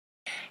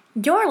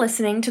You're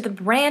listening to the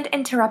Brand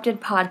Interrupted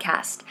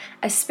podcast,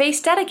 a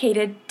space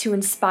dedicated to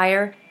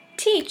inspire,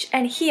 teach,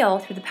 and heal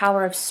through the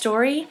power of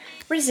story,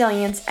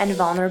 resilience, and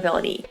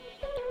vulnerability.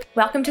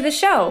 Welcome to the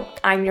show.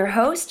 I'm your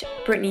host,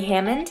 Brittany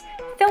Hammond,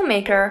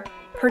 filmmaker,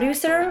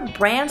 producer,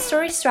 brand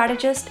story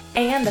strategist,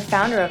 and the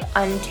founder of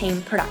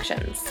Untamed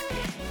Productions.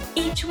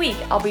 Each week,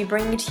 I'll be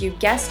bringing to you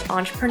guest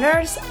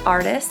entrepreneurs,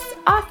 artists,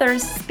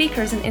 authors,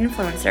 speakers, and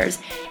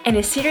influencers in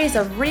a series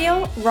of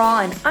real, raw,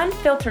 and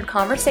unfiltered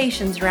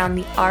conversations around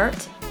the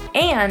art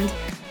and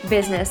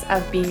business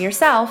of being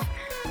yourself,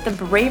 the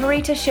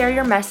bravery to share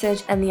your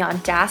message, and the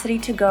audacity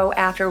to go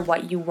after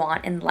what you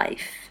want in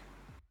life.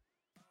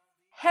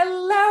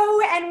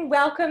 Hello and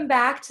welcome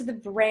back to the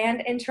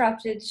Brand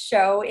Interrupted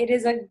show. It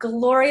is a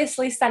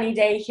gloriously sunny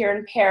day here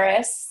in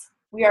Paris.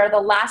 We are the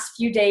last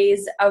few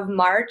days of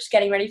March,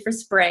 getting ready for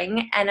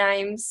spring, and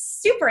I'm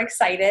super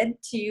excited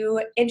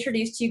to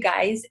introduce to you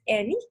guys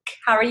Annick.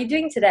 How are you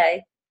doing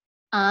today?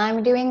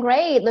 I'm doing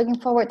great. Looking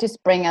forward to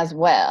spring as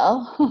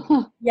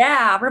well.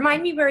 Yeah,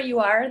 remind me where you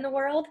are in the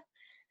world.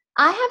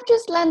 I have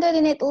just landed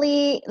in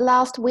Italy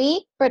last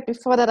week, but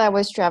before that I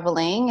was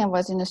traveling. I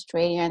was in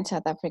Australia and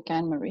South Africa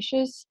and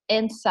Mauritius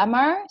in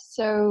summer,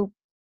 so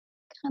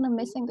kind of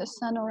missing the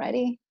sun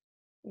already.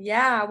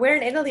 Yeah, where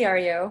in Italy are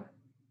you?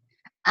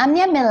 I'm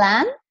near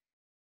Milan.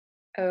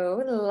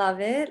 Oh, love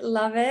it,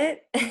 love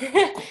it.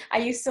 I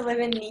used to live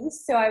in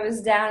Nice, so I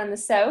was down in the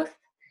south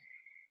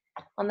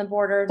on the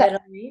border of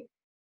Italy.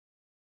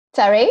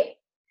 Sorry?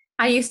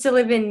 I used to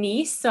live in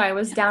Nice, so I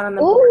was down on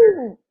the border.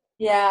 Ooh,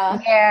 Yeah.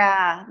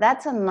 yeah,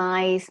 that's a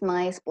nice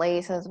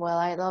place as well.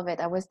 I love it.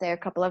 I was there a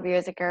couple of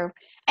years ago.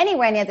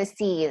 Anywhere near the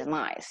sea is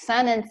nice.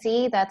 Sun and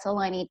sea, that's all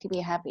I need to be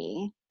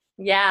happy.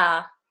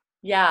 Yeah,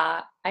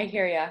 I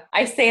hear you.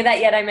 I say that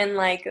yet I'm in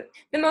like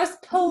the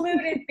most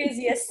polluted,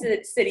 busiest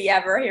city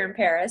ever here in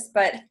Paris,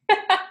 but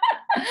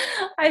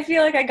I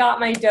feel like I got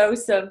my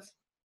dose of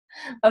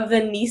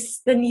the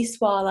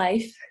Niçois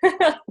life.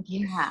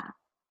 Yeah.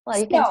 Well,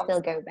 you can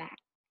still go back.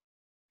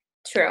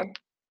 True.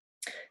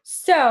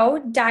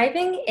 So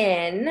diving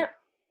in,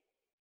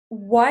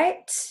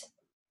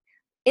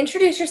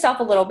 introduce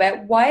yourself a little bit.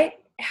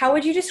 How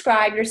would you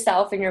describe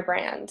yourself and your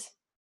brand?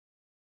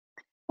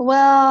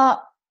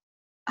 Well,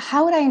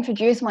 how would I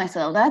introduce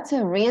myself? That's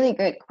a really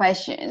good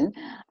question.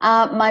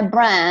 My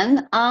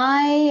brand,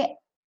 I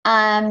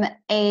am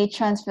a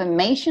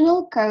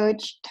transformational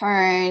coach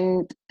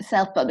turned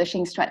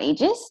self-publishing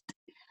strategist,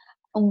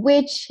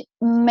 which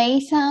may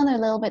sound a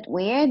little bit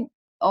weird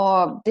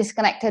or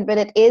disconnected, but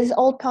it is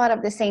all part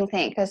of the same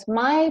thing because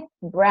my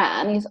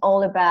brand is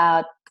all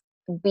about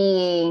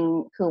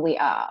being who we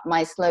are.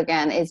 My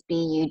slogan is "Be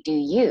You, Do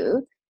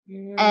You,"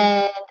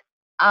 and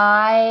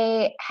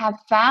I have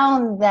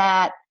found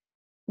that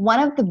one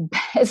of the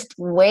best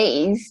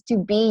ways to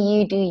be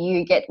you, do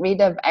you, get rid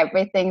of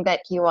everything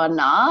that you are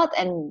not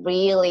and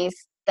really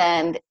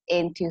stand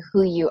into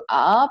who you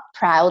are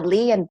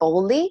proudly and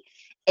boldly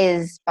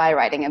is by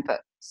writing a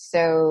book.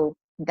 So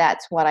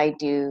that's what I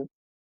do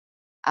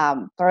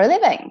for a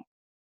living.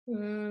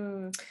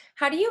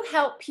 How do you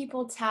help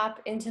people tap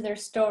into their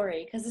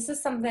story? Because this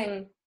is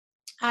something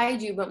I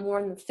do, but more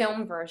in the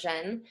film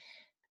version,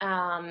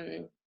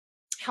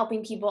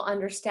 helping people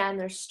understand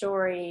their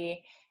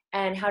story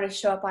and how to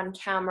show up on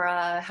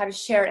camera, how to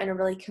share it in a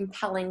really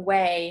compelling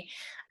way.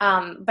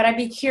 But I'd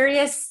be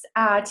curious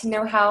to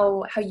know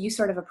how you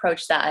sort of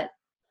approach that.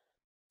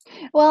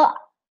 Well,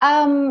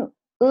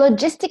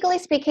 logistically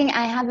speaking,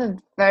 I have a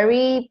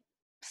very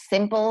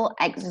simple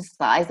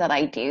exercise that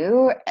I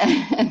do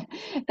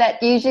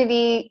that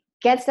usually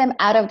gets them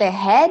out of their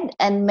head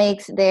and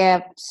makes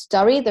their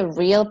story, the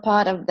real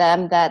part of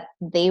them that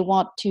they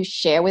want to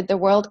share with the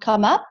world,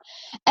 come up.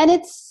 And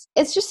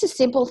it's just a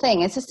simple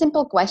thing. It's a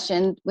simple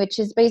question, which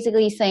is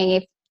basically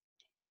saying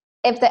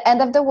if the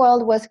end of the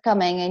world was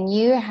coming and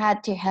you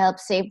had to help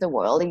save the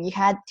world and you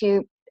had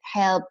to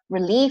help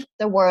relieve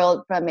the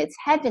world from its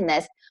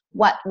heaviness,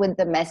 what would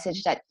the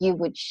message that you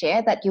would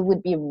share, that you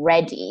would be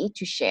ready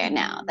to share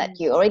now, that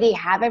you already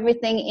have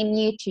everything in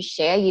you to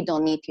share? You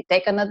don't need to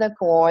take another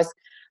course,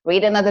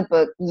 read another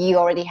book. You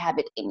already have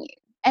it in you.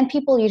 And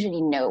people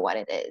usually know what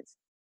it is.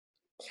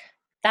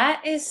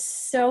 That is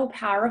so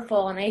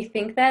powerful. And I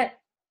think that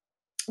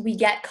we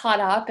get caught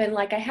up in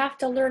like, I have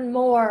to learn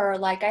more,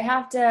 like I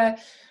have to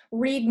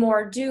read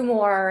more, do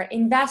more,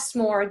 invest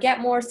more, get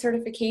more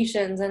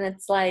certifications. And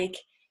it's like,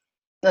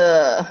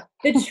 the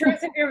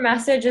truth of your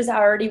message is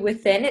already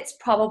within. It's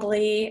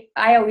probably,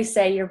 I always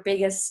say, your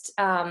biggest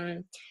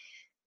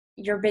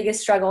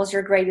struggle is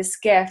your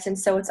greatest gift. And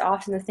so it's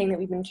often the thing that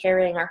we've been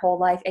carrying our whole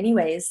life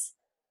anyways.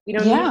 We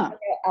don't need to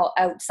go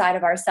outside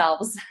of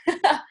ourselves.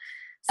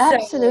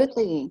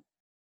 Absolutely.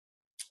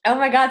 Oh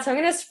my God. So I'm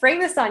going to spring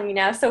this on you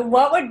now. So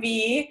what would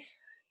be,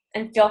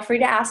 and feel free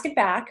to ask it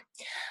back,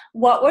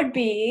 what would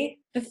be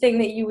the thing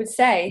that you would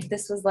say if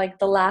this was like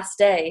the last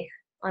day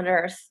on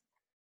earth?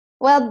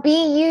 Well,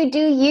 be you, do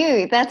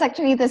you. That's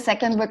actually the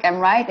second book I'm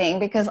writing,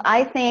 because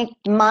I think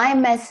my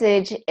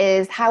message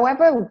is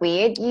however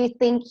weird you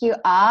think you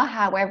are,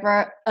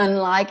 however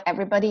unlike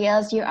everybody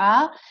else you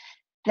are,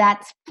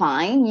 that's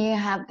fine. You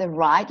have the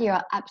right.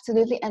 You're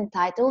absolutely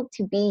entitled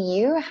to be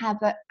you,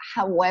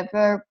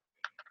 however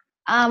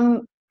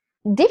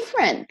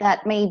different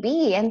that may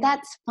be, and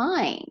that's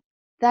fine.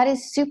 That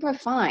is super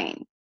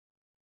fine.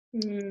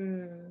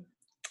 Hmm.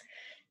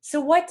 So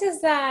what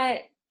does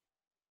that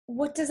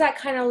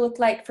kind of look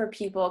like for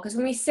people? Because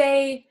when we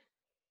say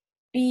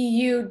be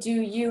you, do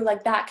you,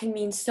 like that can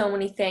mean so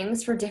many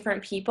things for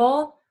different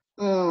people.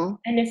 Mm.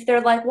 And if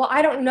they're like, well,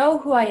 I don't know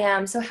who I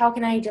am, so how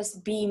can I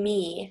just be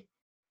me?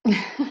 I'm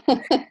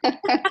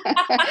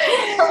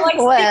like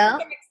speaking Well,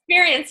 from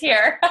experience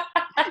here.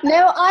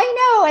 no,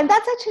 I know. And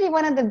that's actually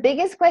one of the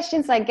biggest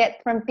questions I get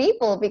from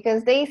people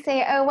because they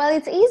say, oh, well,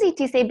 it's easy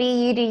to say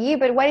be you, do you,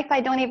 but what if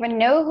I don't even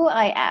know who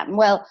I am?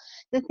 Well,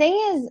 the thing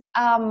is,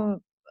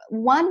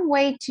 one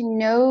way to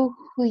know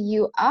who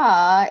you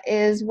are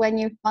is when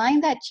you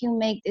find that you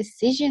make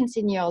decisions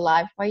in your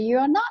life where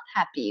you're not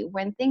happy,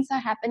 when things are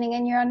happening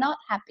and you're not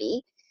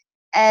happy,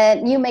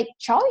 and you make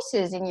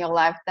choices in your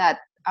life that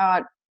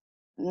are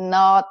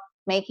not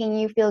making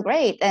you feel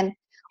great. And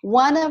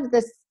one of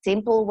the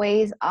simple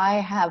ways I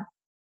have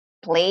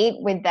played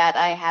with that,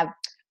 I have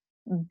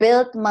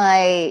built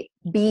my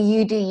be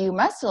you do you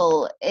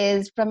muscle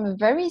is from a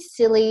very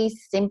silly,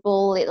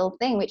 simple little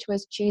thing, which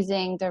was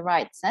choosing the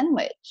right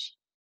sandwich.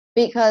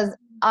 Because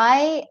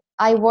I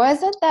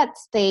was at that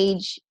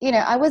stage,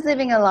 I was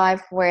living a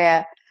life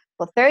where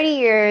for 30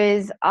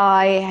 years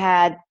I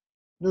had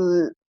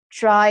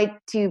tried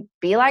to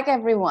be like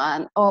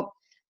everyone, or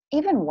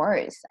even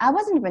worse, I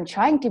wasn't even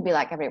trying to be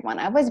like everyone.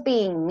 I was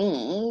being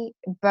me,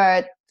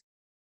 but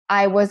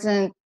I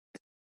wasn't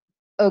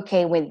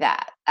okay with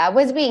that. I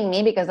was being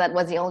me because that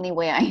was the only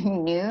way I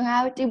knew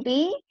how to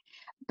be.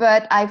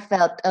 But I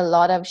felt a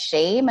lot of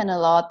shame and a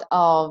lot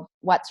of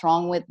what's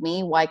wrong with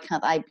me? Why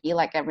can't I be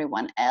like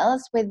everyone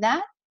else with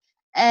that?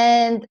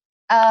 And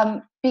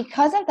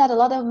because of that, a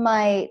lot of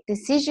my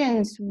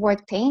decisions were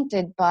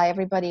tainted by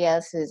everybody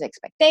else's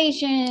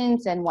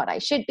expectations and what I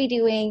should be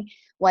doing,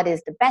 what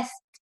is the best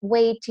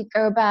way to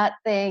go about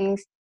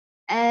things.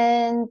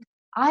 And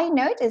I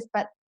noticed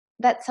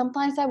that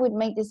sometimes I would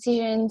make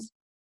decisions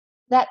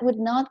that would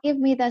not give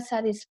me that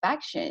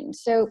satisfaction.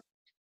 So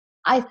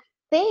I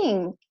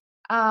think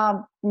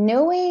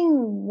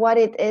knowing what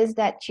it is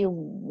that you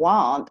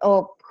want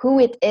or who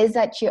it is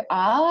that you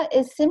are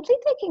is simply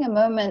taking a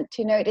moment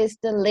to notice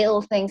the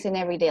little things in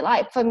everyday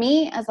life. For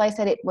me, as I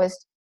said, it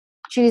was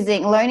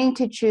learning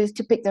to choose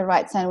to pick the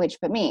right sandwich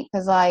for me.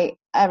 Because I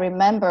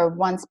remember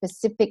one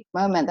specific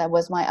moment that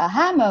was my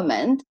aha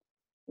moment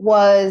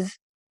was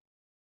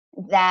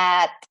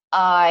that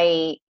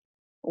I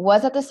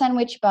was at the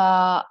sandwich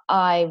bar.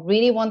 I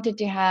really wanted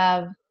to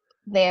have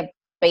their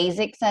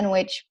basic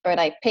sandwich, but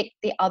I picked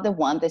the other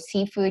one, the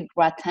seafood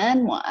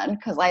gratin one,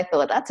 because I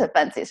thought that's a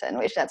fancy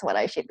sandwich. That's what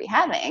I should be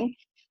having.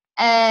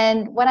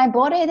 And when I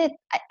bought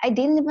I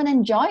didn't even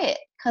enjoy it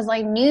because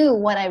I knew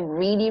what I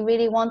really,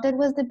 really wanted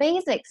was the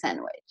basic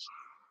sandwich.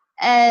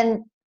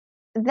 And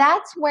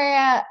that's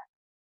where,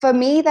 for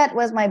me, that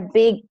was my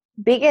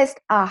biggest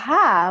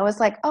aha. I was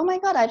like, oh my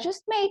God, I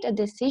just made a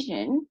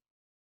decision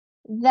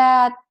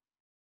that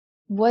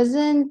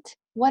wasn't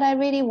what I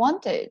really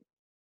wanted.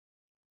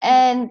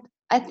 And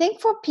I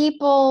think for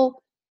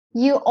people,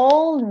 you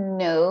all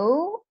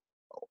know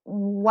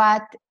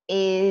what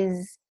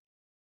is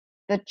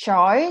the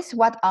choice,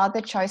 what are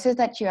the choices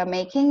that you are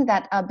making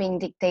that are being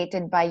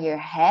dictated by your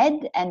head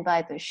and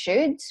by the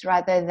shoulds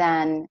rather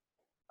than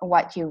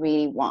what you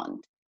really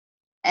want.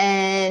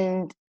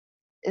 And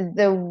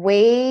the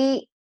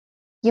way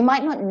you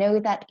might not know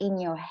that in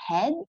your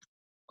head,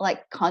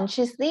 like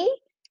consciously,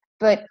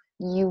 but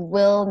you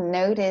will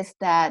notice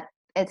that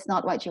it's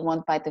not what you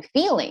want by the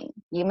feeling.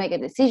 You make a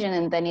decision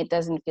and then it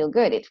doesn't feel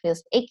good. It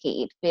feels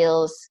icky. It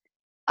feels,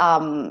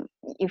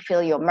 you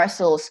feel your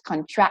muscles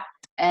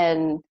contract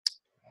and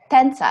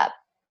tense up.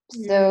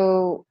 Mm.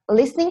 So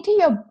listening to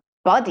your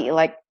body,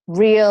 like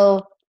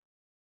real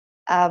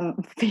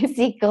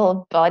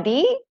physical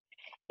body,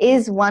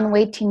 is one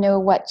way to know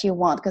what you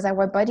want because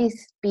our body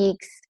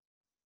speaks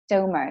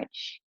so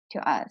much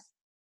to us.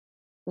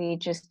 We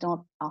just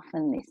don't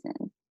often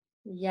listen.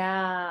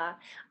 Yeah.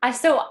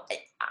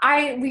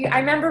 I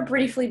remember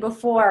briefly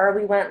before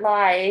we went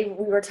live,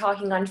 we were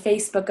talking on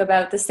Facebook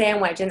about the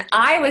sandwich, and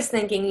I was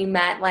thinking you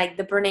meant like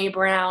the Brene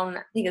Brown,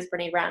 I think it was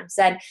Brene Brown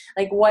said,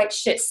 like, what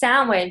shit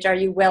sandwich are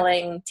you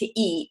willing to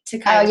eat to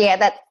Oh kind of, yeah,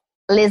 that's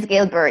Liz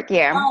Gilbert.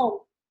 Yeah.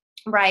 oh,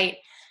 right.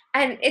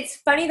 And it's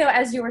funny though,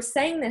 as you were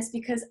saying this,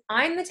 because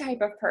I'm the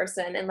type of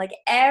person, and like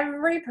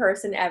every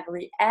person,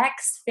 every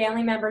ex,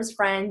 family members,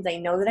 friends, they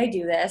know that I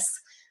do this.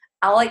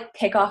 I'll like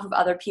pick off of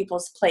other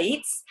people's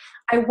plates.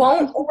 I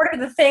won't order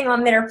the thing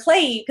on their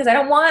plate because I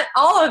don't want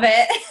all of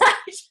it. I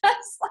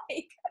just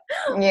like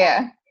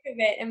Yeah. of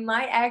it. And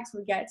my ex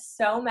would get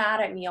so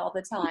mad at me all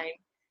the time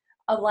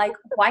of like,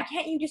 why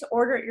can't you just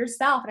order it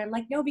yourself? And I'm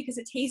like, no, because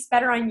it tastes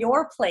better on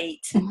your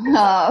plate.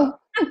 Oh.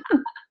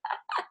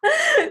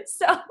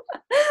 So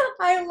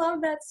I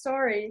love that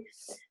story.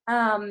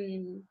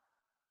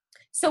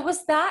 So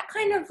was that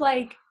kind of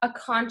like a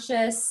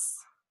conscious,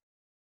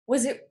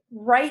 was it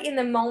right in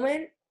the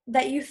moment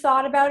that you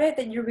thought about it,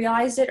 that you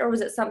realized it, or was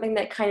it something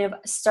that kind of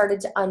started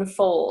to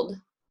unfold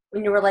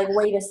when you were like,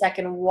 wait a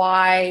second,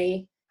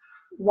 why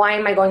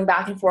am I going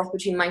back and forth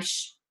between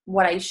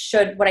what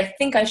I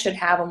think I should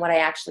have and what I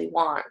actually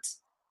want?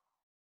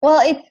 Well,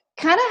 it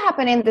kind of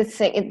happened in the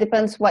same, it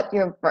depends what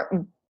your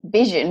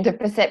vision, the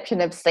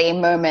perception of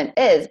same moment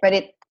is, but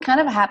it kind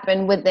of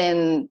happened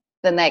within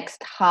the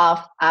next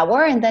half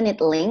hour and then it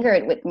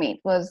lingered with me.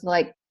 It was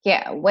like,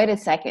 yeah, wait a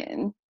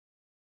second.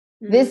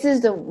 Mm. This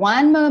is the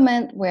one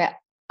moment where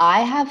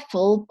I have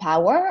full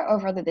power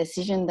over the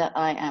decision that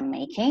I am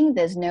making.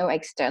 There's no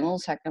external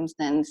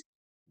circumstance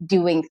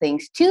doing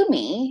things to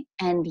me.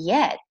 And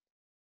yet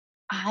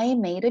I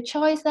made a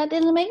choice that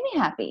didn't make me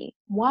happy.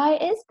 Why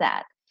is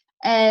that?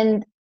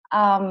 And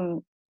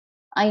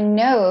I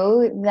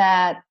know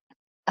that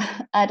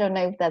I don't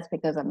know if that's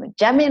because I'm a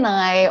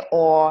Gemini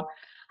or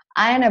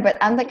I don't know, but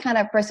I'm the kind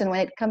of person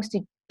when it comes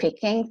to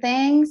picking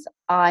things,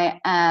 I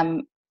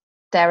am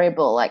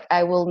terrible. Like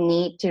I will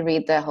need to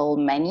read the whole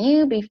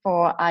menu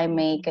before I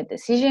make a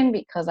decision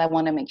because I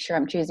want to make sure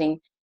I'm choosing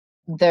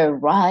the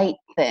right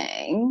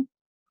thing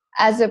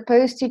as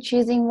opposed to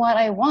choosing what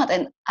I want.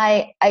 And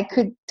I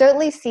could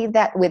totally see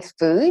that with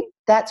food.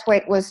 That's where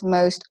it was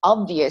most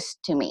obvious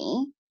to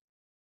me.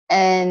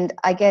 And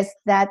I guess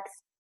that's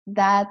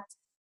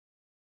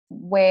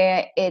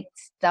where it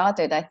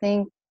started. I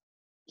think,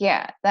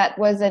 yeah, that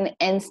was an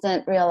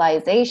instant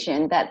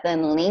realization that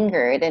then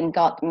lingered and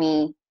got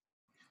me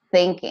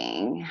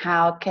thinking,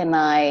 how can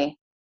I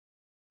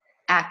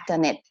act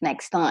on it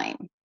next time?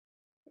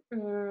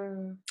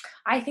 Mm.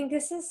 I think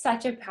this is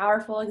such a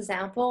powerful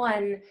example,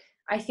 and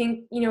I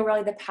think,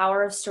 really the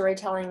power of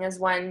storytelling is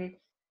when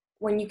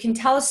you can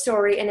tell a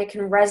story and it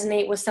can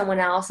resonate with someone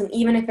else, and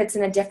even if it's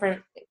in a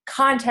different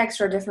context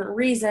or a different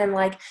reason,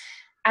 like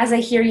as I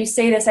hear you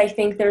say this, I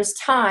think there's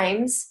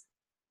times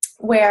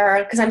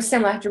where, because I'm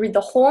similar, I have to read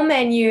the whole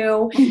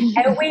menu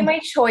and weigh my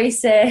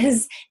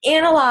choices,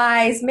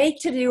 analyze, make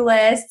to-do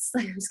lists.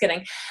 I'm just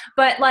kidding.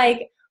 But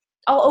like,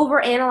 I'll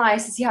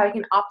overanalyze to see how I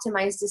can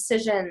optimize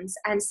decisions.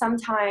 And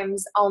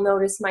sometimes I'll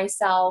notice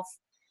myself,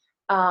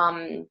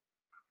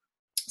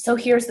 so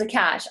here's the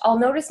catch. I'll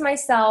notice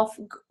myself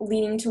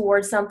leaning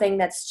towards something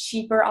that's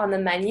cheaper on the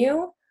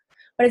menu,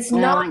 but it's Oh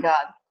not, my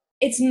God.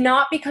 it's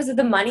not because of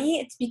the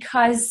money. It's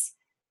because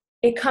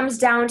it comes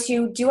down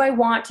to, do I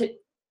want to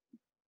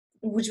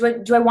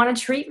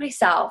treat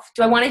myself?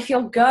 Do I want to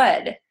feel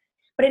good?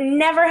 But it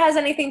never has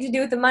anything to do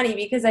with the money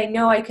because I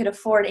know I could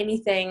afford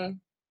anything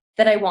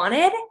that I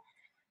wanted.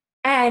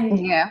 And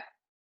Yeah.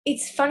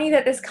 it's funny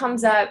that this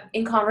comes up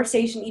in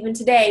conversation even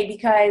today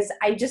because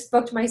I just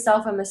booked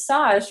myself a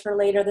massage for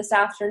later this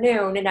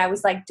afternoon and I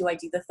was like, do I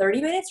do the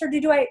 30 minutes or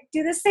do I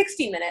do the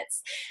 60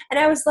 minutes? And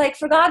I was like,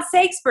 for God's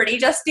sakes, Brittany,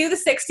 just do the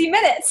 60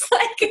 minutes.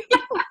 Like,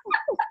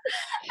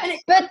 and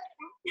But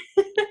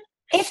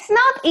it's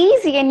not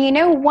easy.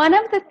 And one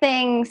of the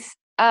things,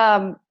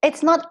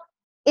 it's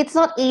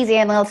not easy.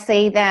 And I'll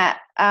say that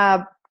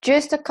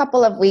just a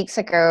couple of weeks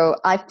ago,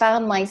 I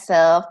found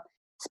myself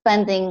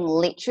spending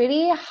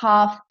literally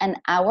half an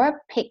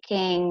hour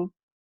picking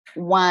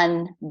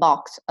one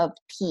box of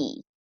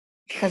tea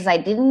because I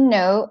didn't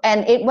know.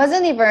 And it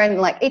wasn't even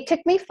like, it took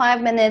me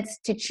 5 minutes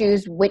to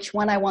choose which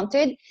one I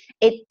wanted.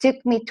 It took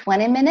me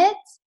 20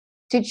 minutes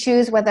to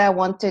choose whether I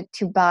wanted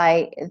to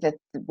buy the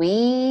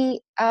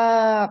three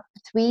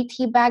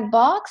tea bag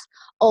box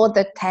or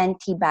the 10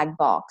 tea bag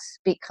box,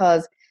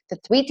 because the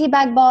 3 tea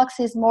bag box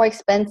is more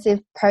expensive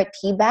per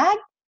tea bag,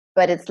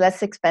 but it's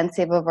less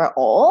expensive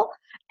overall.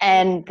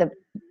 And the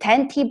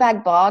 10 tea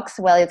bag box,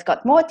 well, it's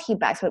got more tea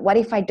bags, but what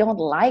if I don't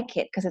like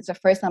it because it's the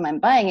first time I'm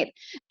buying it?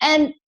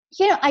 And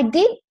I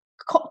did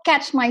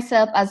catch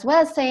myself as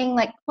well saying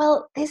like,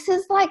 well, this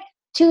is like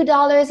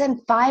 $2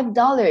 and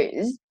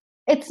 $5.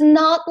 It's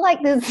not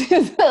like this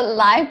is a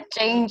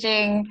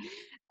life-changing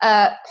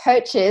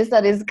purchase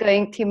that is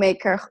going to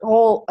make a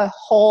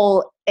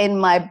hole in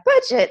my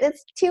budget.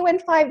 It's $2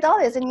 and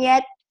 $5, and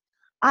yet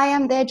I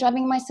am there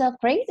driving myself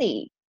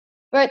crazy.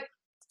 But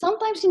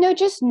sometimes,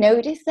 just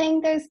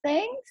noticing those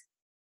things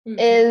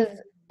is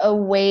a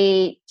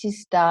way to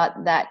start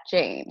that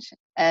change.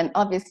 And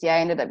obviously, I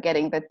ended up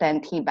getting the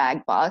 10 tea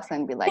bag box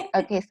and be like,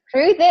 okay,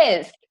 screw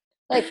this.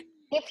 Like,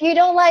 if you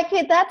don't like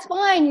it, that's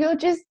fine. You'll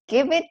just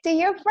give it to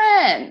your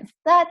friends.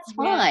 That's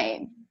yeah.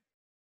 fine.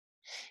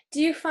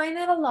 Do you find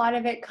that a lot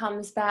of it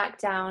comes back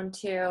down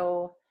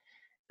to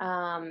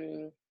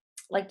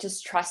like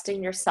just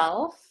trusting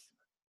yourself?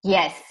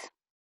 Yes.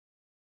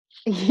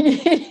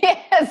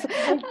 Yes.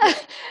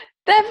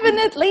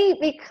 Definitely,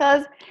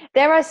 because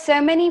there are so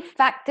many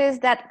factors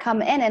that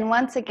come in. And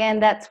once again,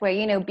 that's where,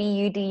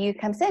 BUDU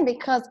comes in,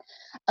 because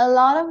a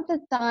lot of the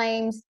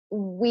times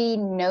we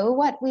know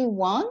what we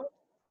want,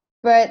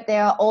 but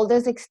there are all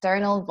those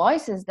external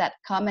voices that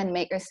come and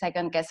make us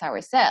second guess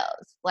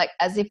ourselves, like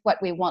as if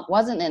what we want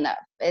wasn't enough.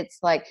 It's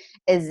like,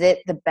 is it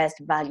the best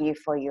value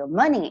for your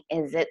money?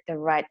 Is it the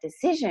right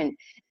decision?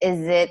 Is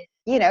it,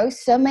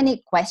 so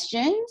many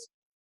questions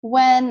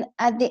when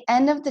at the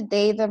end of the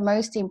day, the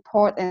most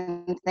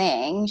important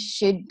thing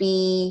should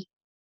be,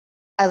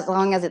 as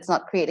long as it's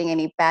not creating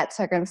any bad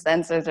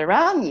circumstances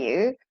around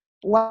you,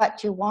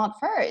 what you want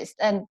first.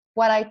 And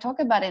what I talk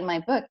about in my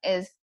book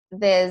is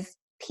there's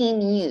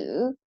team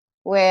you,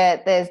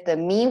 where there's the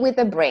me with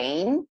the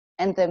brain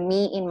and the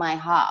me in my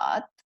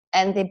heart,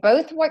 and they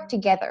both work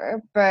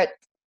together, but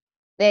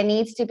there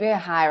needs to be a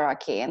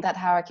hierarchy, and that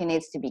hierarchy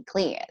needs to be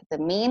clear. The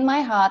me in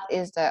my heart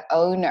is the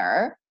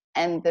owner,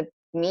 and the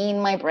me in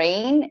my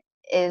brain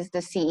is the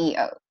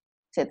CEO.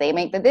 So they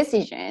make the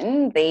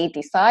decision, they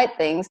decide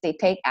things, they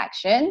take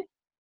action,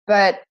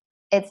 but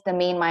it's the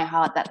me in my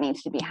heart that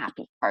needs to be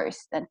happy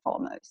first and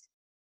foremost.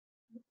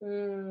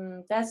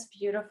 That's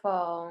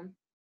beautiful.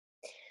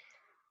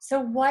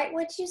 So what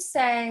would you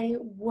say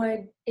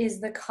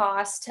is the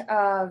cost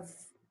of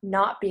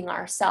not being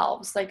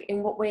ourselves? Like,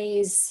 in what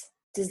ways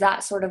does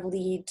that sort of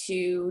lead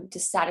to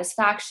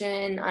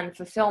dissatisfaction,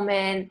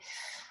 unfulfillment?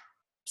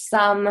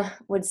 Some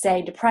would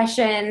say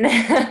depression.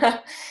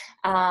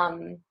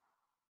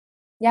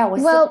 Yeah,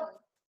 Well,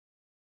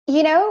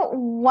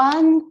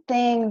 one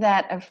thing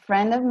that a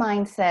friend of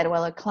mine said,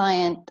 well, a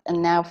client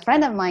and now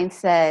friend of mine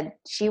said,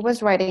 she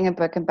was writing a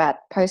book about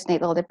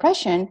postnatal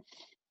depression.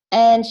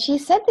 And she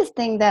said this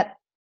thing that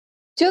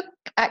took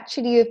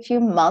actually a few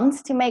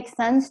months to make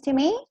sense to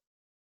me.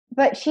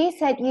 But she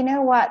said, you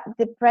know what?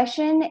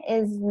 Depression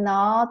is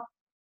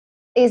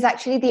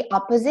actually the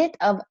opposite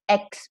of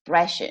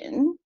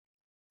expression.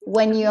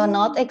 When you're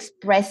not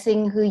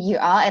expressing who you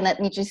are, and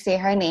let me just say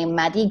her name,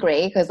 Maddie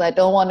Gray, because I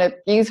don't want to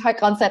use her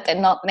concept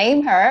and not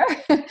name her.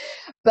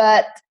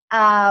 But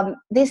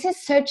this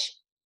is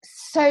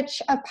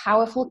such a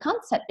powerful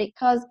concept,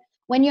 because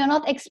when you're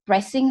not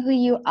expressing who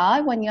you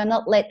are, when you're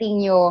not letting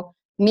your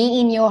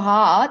me in your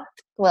heart,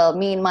 well,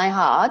 me in my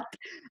heart,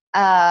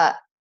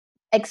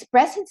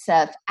 express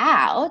itself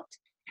out,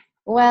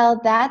 well,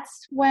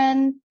 that's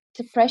when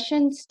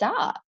depression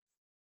starts.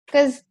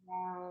 Because,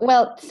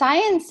 well,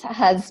 science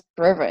has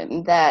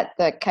proven that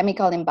the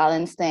chemical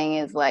imbalance thing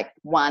is like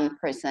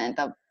 1%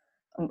 of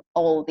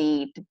all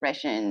the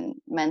depression,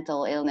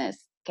 mental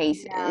illness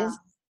cases.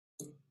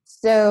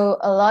 So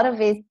a lot of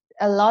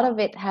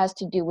it has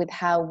to do with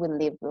how we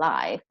live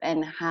life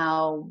and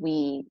how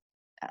we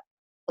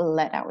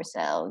let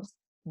ourselves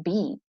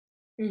be,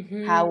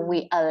 how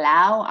we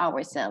allow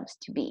ourselves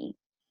to be.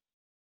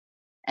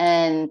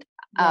 And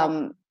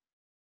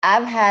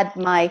I've had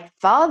my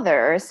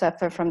father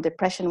suffer from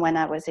depression when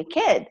I was a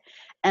kid,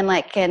 and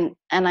I can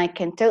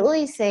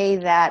totally say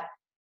that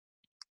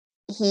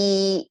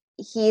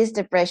his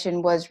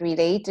depression was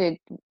related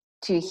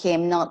to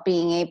him not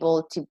being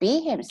able to be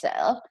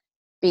himself,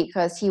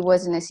 because he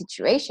was in a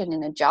situation,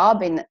 in a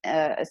job, in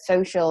a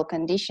social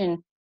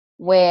condition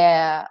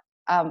where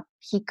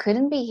he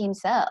couldn't be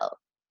himself.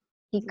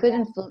 He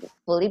couldn't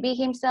fully be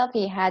himself.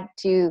 He had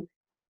to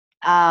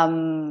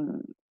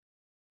um,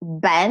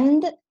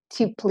 bend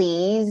to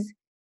please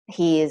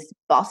his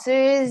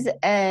bosses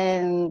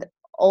and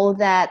all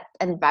that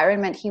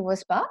environment he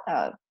was part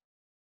of.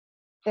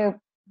 So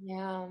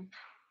yeah,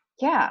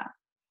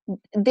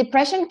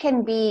 depression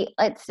can be,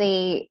 let's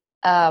say,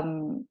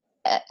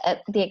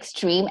 at the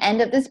extreme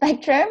end of the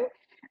spectrum,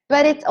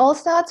 but it all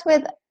starts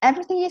with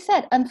everything you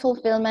said: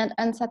 unfulfillment,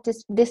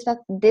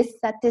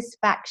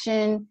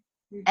 dissatisfaction,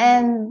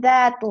 and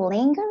that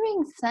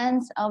lingering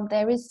sense of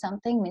there is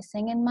something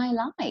missing in my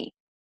life,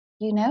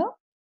 you know?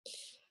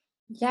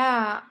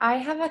 Yeah, I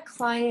have a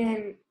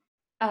client,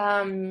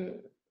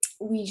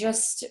 we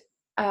just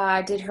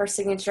did her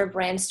signature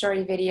brand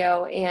story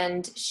video,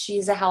 and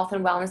she's a health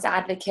and wellness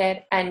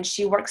advocate, and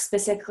she works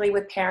specifically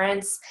with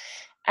parents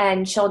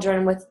and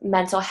children with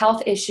mental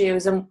health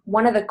issues. And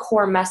one of the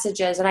core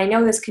messages, and I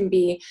know this can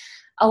be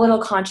a little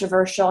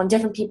controversial and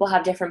different people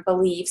have different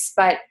beliefs,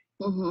 but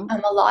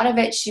a lot of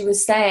it, she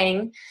was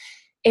saying,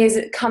 is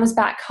it comes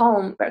back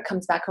down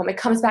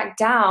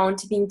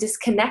to being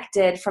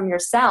disconnected from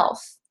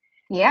yourself.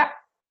 Yeah.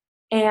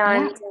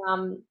 And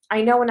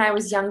I know when I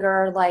was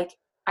younger, like,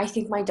 I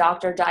think my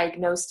doctor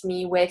diagnosed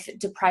me with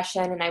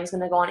depression and I was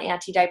going to go on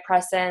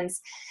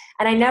antidepressants.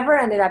 And I never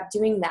ended up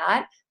doing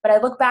that. But I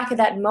look back at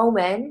that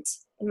moment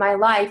in my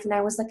life and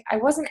I was like, I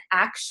wasn't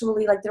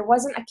actually, like, there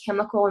wasn't a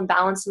chemical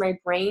imbalance in my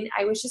brain.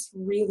 I was just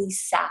really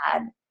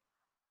sad,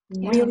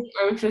 really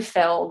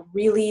unfulfilled,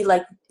 really,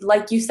 like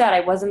you said,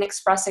 I wasn't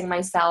expressing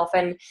myself.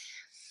 And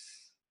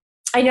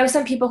I know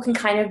some people can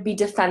kind of be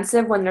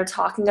defensive when they're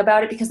talking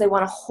about it because they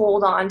want to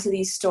hold on to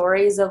these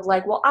stories of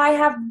like, well, I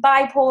have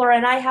bipolar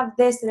and I have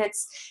this and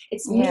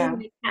it's me and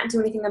I can't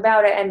do anything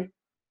about it. And,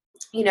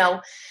 you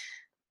know,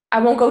 I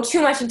won't go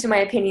too much into my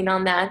opinion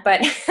on that,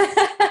 but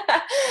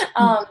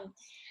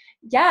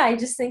yeah, I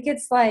just think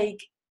it's like,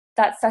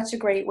 that's such a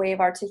great way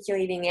of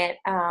articulating it,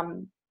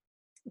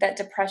 that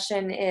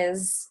depression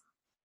is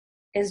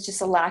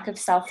just a lack of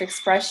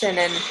self-expression.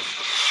 And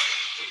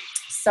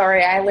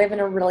Sorry, I live in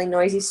a really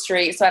noisy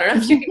street, so I don't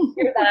know if you can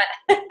hear that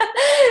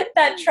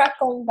that truck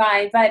going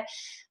by. But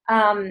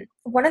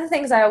one of the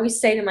things I always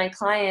say to my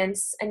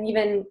clients, and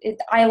even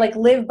I like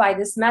live by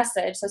this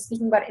message. So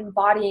speaking about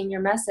embodying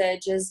your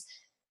message is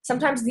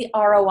sometimes the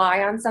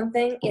ROI on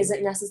something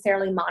isn't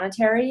necessarily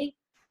monetary.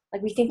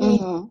 Like we think we need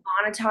to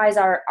monetize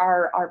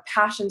our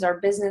passions, our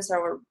business,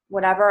 or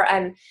whatever,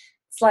 and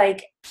it's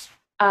like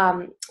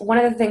one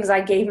of the things I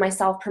gave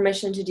myself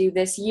permission to do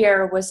this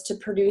year was to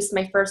produce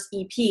my first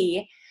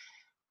EP.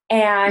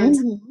 And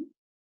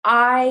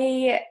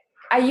I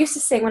used to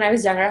sing when I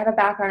was younger. I have a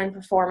background in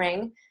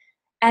performing,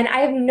 and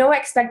I have no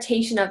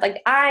expectation of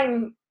like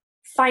I'm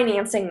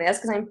financing this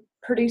because I'm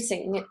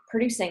producing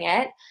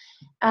it.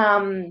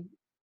 And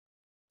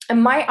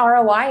my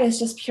ROI is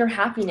just pure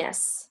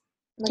happiness.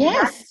 Like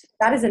Yes.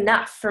 that is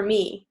enough for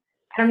me.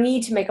 I don't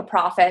need to make a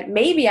profit.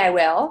 Maybe I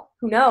will.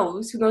 Who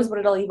knows? Who knows what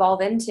it'll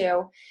evolve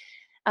into?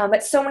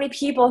 But so many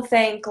people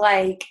think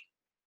like,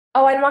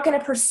 oh, I'm not going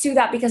to pursue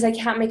that because I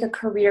can't make a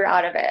career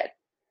out of it.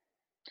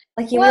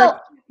 Like, we like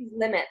these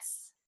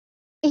limits.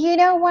 You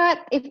know what?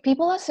 If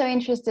people are so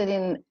interested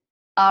in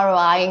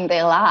ROIing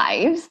their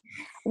lives,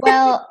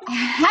 well,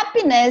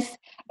 happiness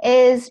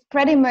is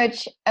pretty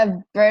much a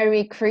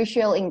very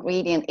crucial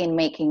ingredient in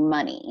making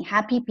money.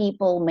 Happy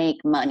people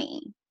make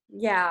money.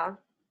 Yeah.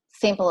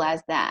 Simple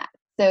as that.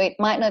 So it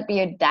might not be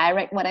a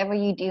direct, whatever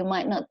you do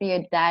might not be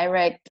a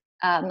direct,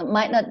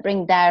 might not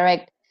bring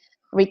direct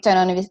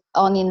return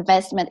on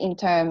investment in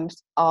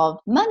terms of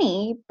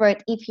money.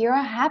 But if you're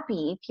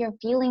happy, if you're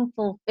feeling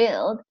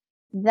fulfilled,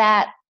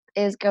 that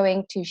is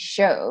going to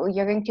show.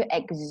 You're going to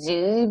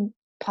exude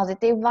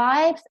positive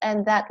vibes,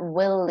 and that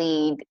will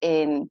lead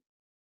in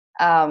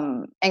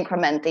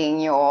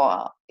incrementing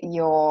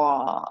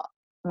your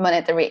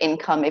monetary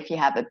income if you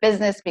have a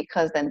business,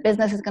 because then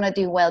business is going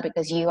to do well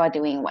because you are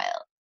doing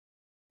well.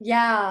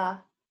 Yeah.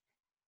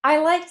 I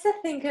like to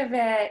think of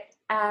it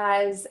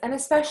as, and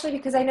especially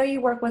because I know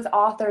you work with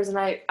authors, and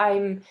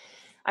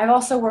I've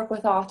also worked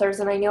with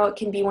authors, and I know it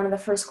can be one of the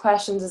first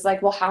questions is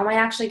like, well, how am I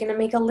actually going to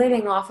make a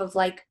living off of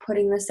like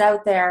putting this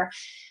out there?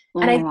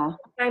 And I think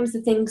sometimes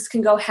the things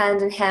can go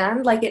hand in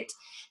hand. Like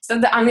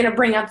I'm going to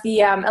bring up the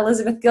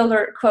Elizabeth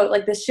Gilbert quote,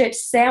 like the shit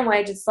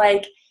sandwich. It's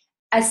like,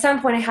 at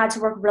some point I had to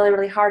work really,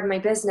 really hard in my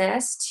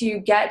business to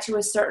get to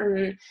a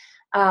certain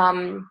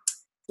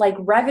like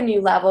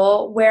revenue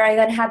level where I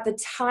then had the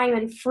time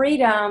and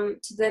freedom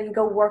to then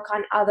go work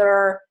on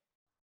other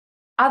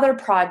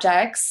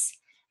projects.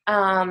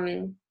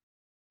 But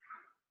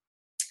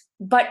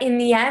in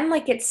the end,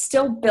 like it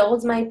still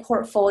builds my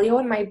portfolio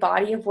and my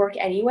body of work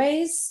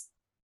anyways.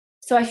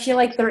 So I feel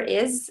like there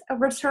is a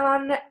return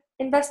on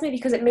investment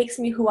because it makes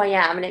me who I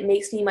am and it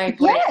makes me my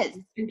brand. Yes.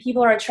 And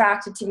people are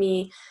attracted to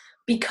me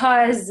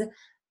because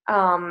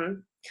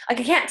like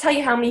I can't tell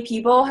you how many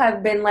people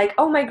have been like,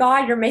 oh my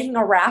God, you're making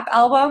a rap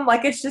album.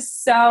 Like it's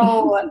just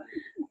so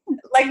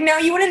like, no,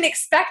 you wouldn't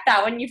expect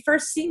that when you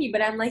first see me,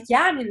 but I'm like,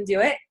 yeah, I'm going to do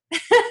it.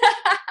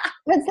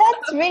 But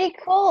that's really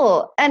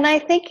cool. And I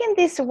think in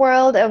this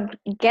world of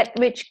get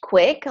rich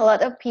quick, a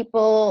lot of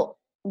people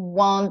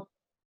want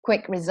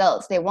quick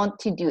results. They want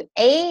to do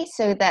A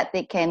so that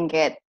they can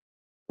get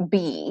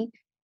B.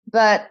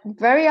 But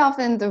very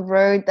often the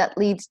road that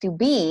leads to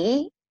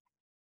B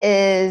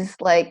is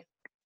like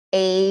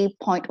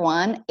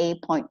A.1,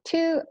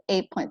 A.2,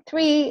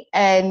 A.3,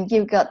 and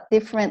you've got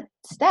different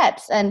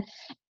steps. And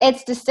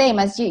it's the same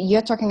as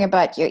you're talking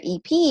about your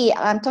EP.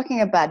 I'm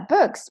talking about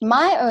books.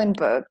 My own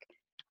book.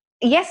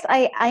 Yes,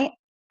 I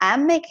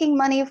am making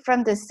money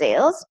from the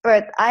sales,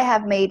 but I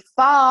have made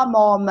far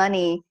more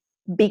money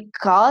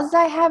because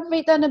I have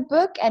written a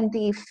book and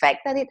the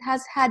effect that it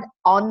has had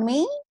on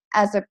me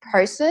as a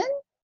person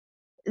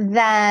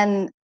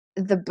than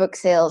the book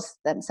sales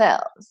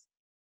themselves.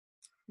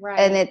 Right.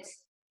 And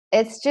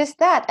it's just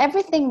that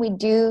everything we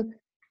do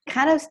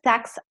kind of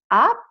stacks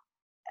up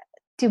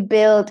to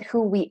build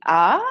who we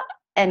are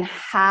and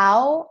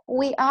how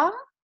we are.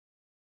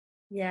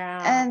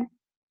 Yeah. And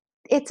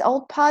it's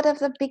all part of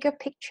the bigger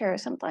picture.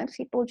 Sometimes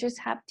people just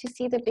have to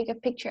see the bigger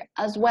picture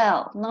as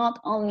well, not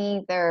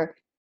only their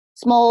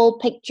small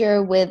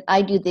picture with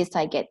I do this,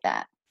 I get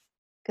that,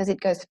 because it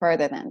goes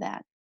further than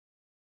that.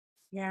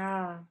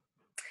 Yeah.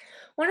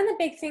 One of the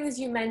big things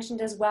you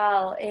mentioned as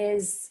well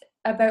is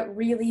about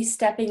really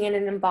stepping in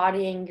and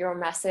embodying your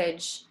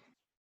message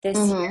this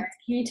year.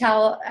 Can you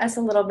tell us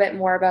a little bit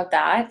more about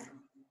that?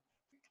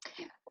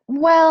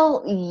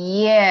 Well,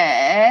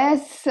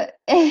 yes.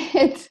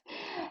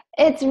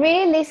 It's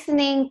really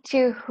listening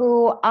to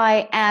who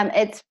I am.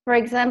 It's, for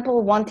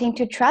example, wanting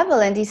to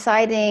travel and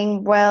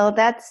deciding, well,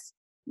 that's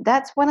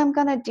what I'm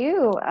gonna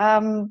do.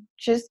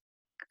 Just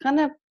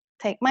gonna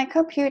take my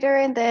computer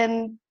and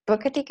then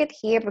book a ticket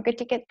here, book a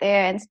ticket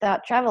there, and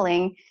start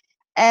traveling.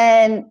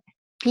 And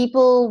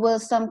people will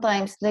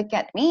sometimes look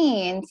at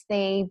me and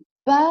say,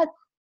 "But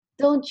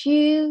don't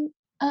you?"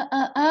 And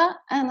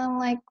I'm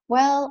like,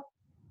 "Well,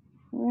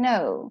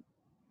 no.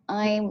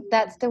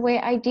 That's the way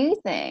I do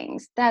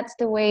things. That's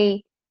the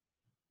way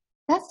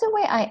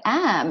I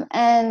am."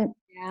 And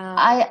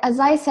Yeah. as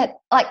I said,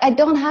 like, I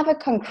don't have a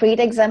concrete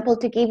example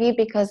to give you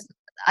because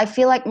I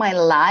feel like my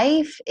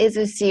life is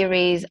a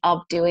series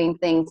of doing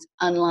things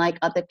unlike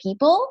other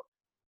people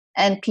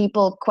and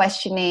people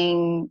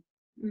questioning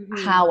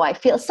Mm-hmm. how I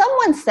feel.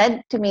 Someone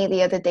said to me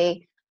the other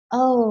day,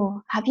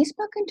 "Oh, have you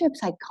spoken to a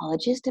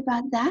psychologist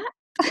about that?"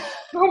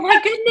 Oh my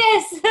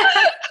goodness.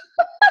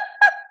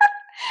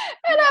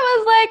 And I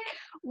was like,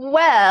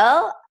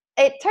 well,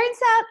 it turns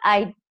out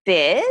I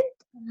did,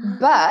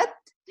 but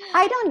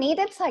I don't need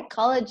a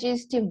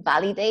psychologist to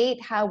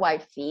validate how I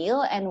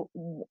feel and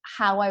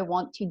how I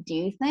want to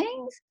do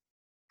things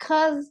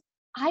because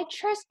I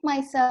trust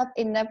myself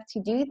enough to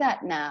do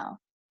that now.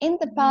 In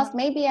the past,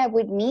 maybe I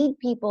would need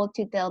people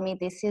to tell me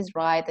this is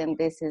right and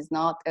this is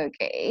not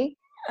okay.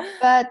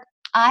 But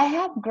I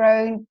have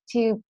grown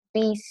to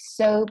be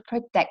so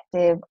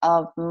protective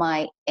of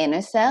my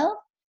inner self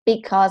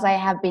because I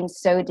have been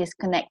so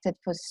disconnected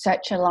for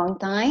such a long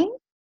time.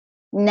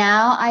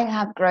 Now I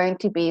have grown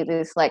to be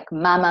this like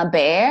mama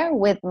bear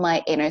with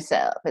my inner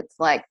self. It's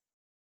like,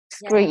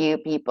 screw Yeah. you,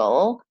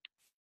 people.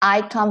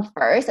 I come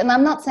first. And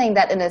I'm not saying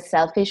that in a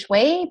selfish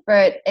way,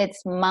 but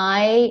it's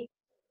my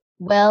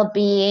well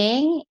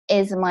being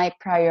is my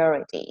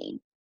priority.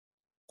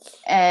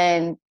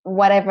 And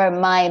whatever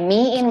my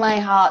me in my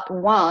heart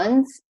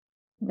wants,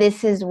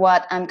 this is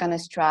what I'm going to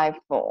strive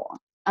for.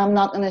 I'm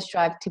not going to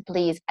strive to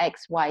please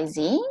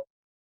XYZ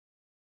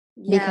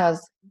Yeah.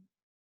 because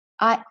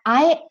I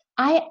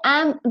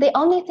am the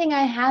only thing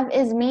I have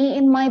is me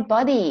in my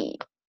body,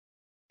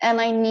 and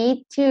I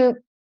need to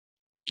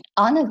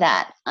honor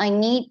that. I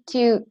need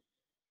to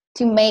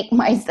make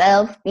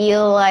myself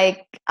feel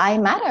like I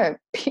matter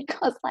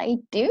because I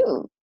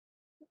do.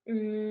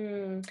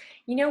 You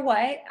know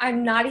what?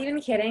 I'm not even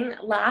kidding.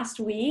 Last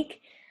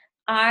week,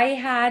 I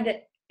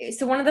had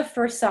so one of the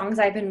first songs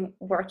I've been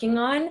working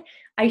on,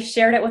 I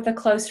shared it with a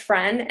close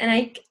friend, and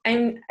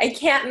I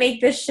can't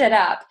make this shit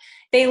up.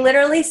 They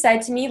literally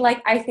said to me,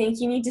 like, I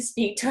think you need to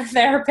speak to a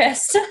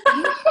therapist.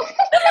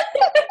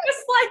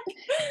 It's like,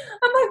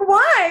 I'm like,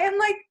 why? I'm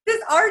like,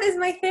 this art is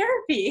my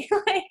therapy.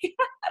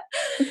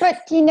 Like,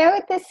 But you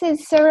know, this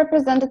is so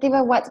representative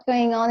of what's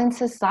going on in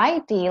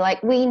society.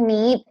 Like, we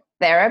need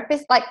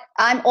therapists. Like,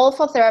 I'm all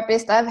for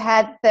therapists. I've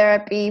had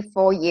therapy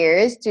for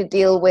years to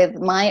deal with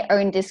my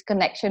own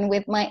disconnection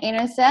with my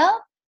inner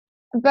self.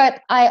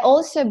 But I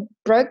also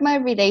broke my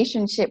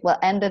relationship, well,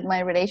 ended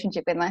my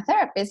relationship with my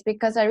therapist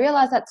because I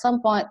realized at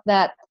some point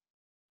that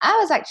I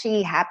was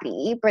actually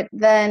happy, but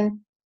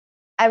then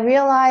I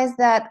realized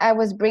that I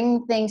was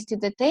bringing things to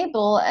the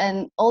table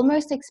and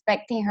almost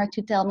expecting her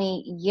to tell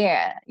me,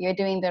 yeah, you're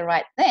doing the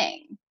right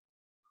thing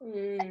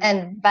mm,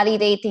 and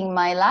validating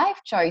my life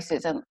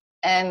choices.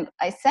 And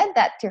I said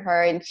that to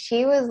her, and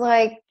she was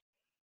like,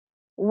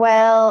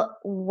 well,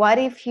 what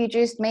if you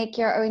just make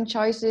your own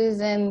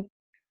choices and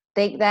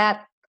take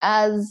that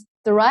as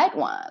the right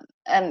one?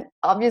 And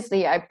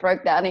obviously, I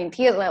broke down in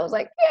tears and I was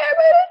like, yeah,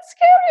 but it's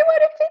scary.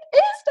 What if it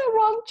is the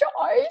wrong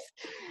choice?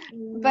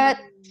 But,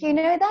 you mm,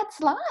 know, that's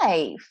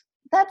life.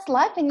 That's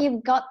life. And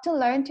you've got to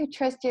learn to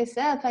trust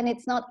yourself. And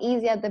it's not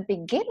easy at the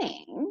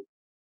beginning.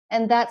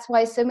 And that's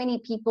why so many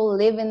people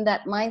live in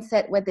that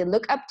mindset where they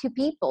look up to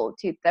people,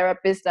 to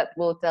therapists that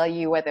will tell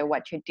you whether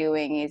what you're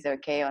doing is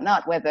okay or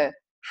not, whether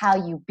how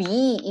you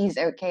be is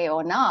okay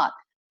or not.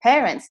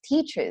 Parents,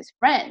 teachers,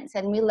 friends,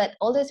 and we let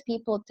all those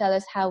people tell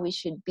us how we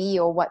should be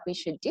or what we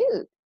should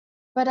do.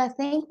 But I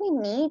think we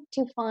need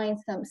to find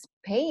some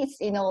space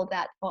in all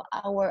that for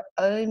our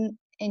own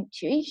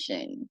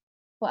intuition,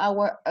 for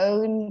our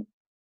own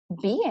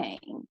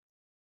being.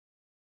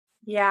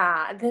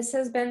 yeah, this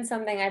has been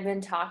something I've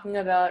been talking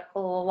about a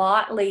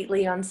lot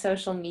lately on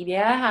social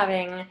media,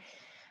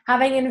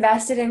 having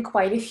invested in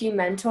quite a few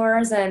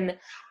mentors, and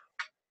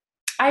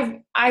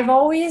I've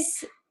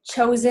always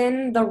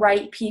chosen the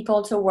right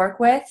people to work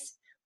with,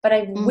 but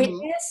I've Mm-hmm.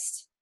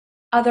 witnessed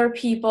other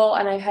people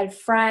and I've had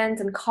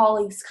friends and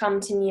colleagues come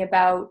to me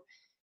about,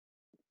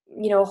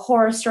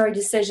 horror story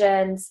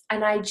decisions,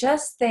 and I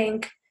just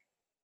think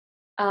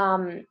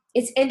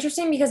it's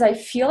interesting because I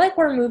feel like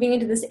we're moving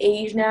into this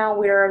age now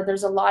where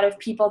there's a lot of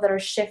people that are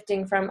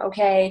shifting from,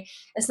 okay,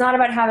 it's not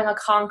about having a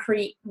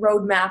concrete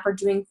roadmap or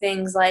doing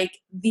things like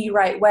the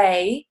right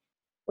way,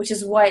 which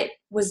is what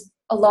was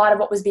a lot of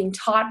what was being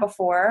taught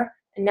before.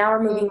 And now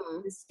we're moving to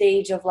Mm-hmm. the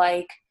stage of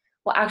like,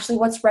 well, actually,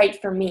 what's right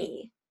for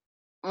me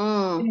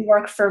Mm. and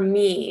work for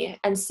me.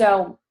 And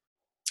so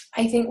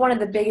I think one of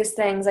the biggest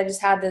things I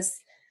just had this,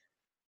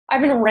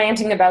 I've been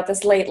ranting about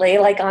this lately,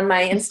 like on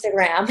my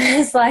Instagram,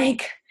 is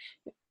like,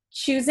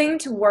 choosing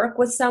to work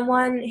with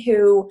someone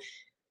who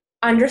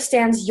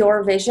understands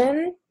your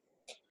vision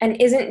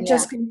and isn't Yeah.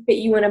 just going to fit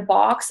you in a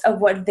box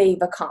of what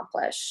they've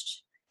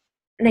accomplished.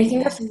 And I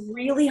think that's Yes.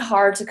 really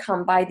hard to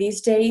come by these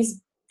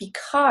days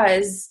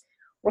because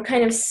we're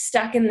kind of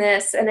stuck in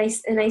this. And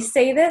I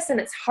say this, and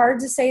it's hard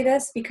to say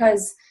this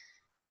because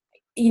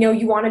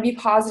you want to be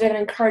positive and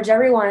encourage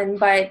everyone,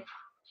 but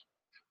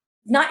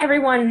not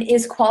everyone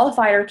is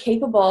qualified or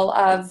capable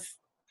of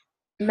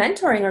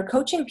mentoring or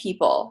coaching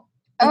people.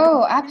 Like,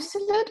 Oh,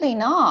 absolutely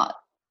not.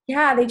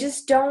 yeah, they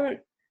just don't.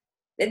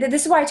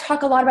 this is why I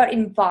talk a lot about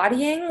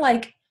embodying,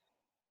 like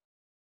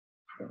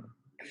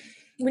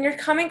when you're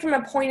coming from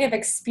a point of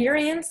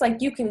experience,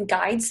 like you can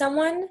guide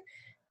someone,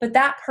 but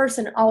that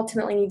person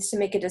ultimately needs to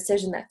make a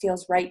decision that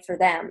feels right for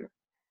them.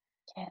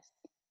 Yes.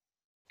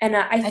 And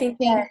I I think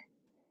that, think,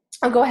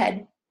 oh, go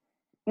ahead.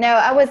 no,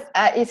 I was,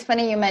 it's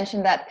funny you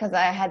mentioned that because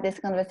I had this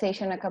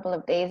conversation a couple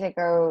of days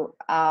ago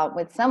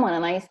with someone,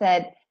 and I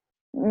said,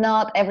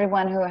 not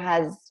everyone who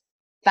has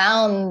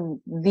found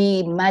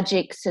the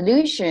magic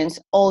solutions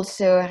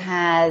also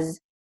has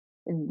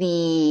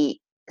the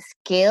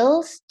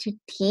skills to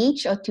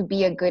teach or to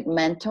be a good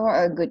mentor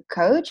or a good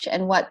coach.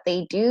 And what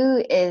they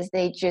do is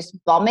they just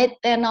vomit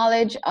their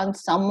knowledge on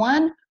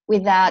someone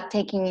without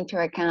taking into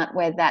account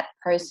where that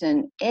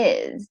person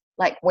is,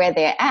 like where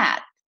they're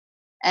at.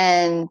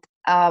 And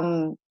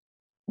um,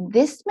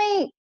 this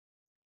may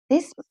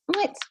this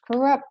might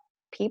screw up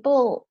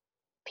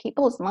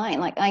people's mind.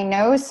 Like I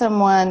know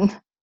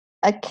someone,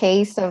 a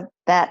case of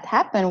that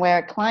happened where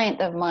a client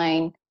of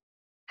mine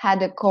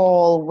had a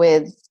call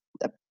with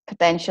a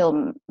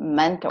potential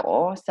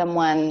mentor,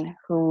 someone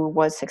who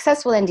was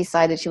successful and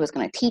decided she was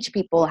going to teach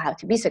people how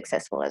to be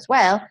successful as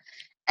well.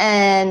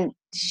 And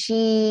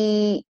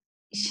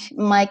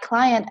my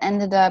client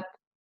ended up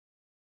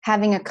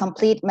having a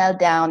complete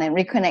meltdown and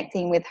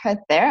reconnecting with her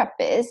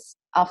therapist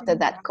after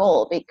that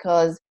call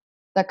because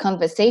the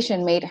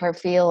conversation made her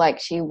feel like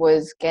she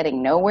was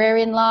getting nowhere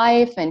in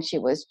life and she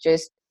was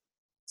just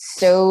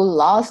so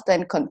lost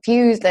and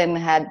confused and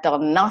had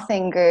done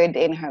nothing good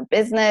in her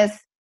business.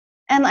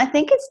 And I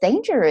think it's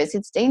dangerous.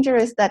 It's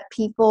dangerous that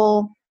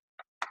people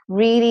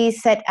really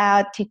set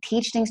out to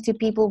teach things to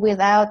people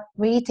without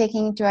really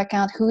taking into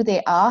account who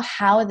they are,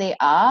 how they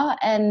are,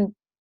 and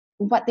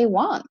what they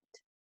want.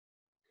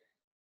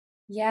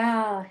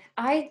 Yeah,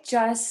 I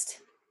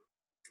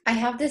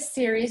have this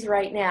series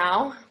right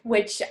now,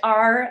 which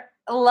our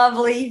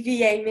lovely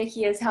VA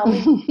Mickey is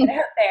helping me put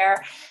out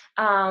there.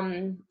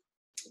 Um,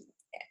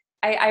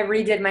 I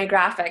redid my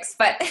graphics,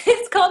 but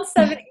it's called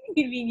Seven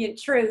Inconvenient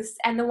Truths.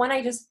 And the one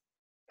I just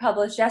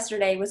published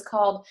yesterday was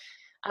called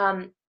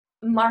um,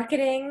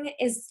 Marketing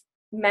is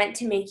Meant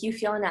to Make You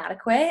Feel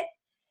Inadequate.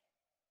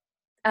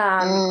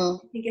 I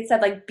think it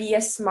said like be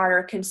a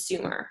smarter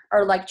consumer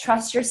or like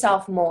trust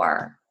yourself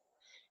more,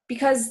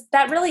 because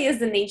that really is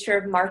the nature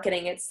of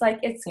marketing. It's like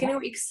it's Yeah.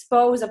 going to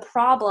expose a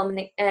problem,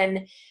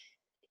 and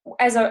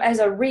as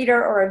a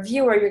reader or a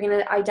viewer, you're going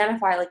to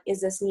identify like,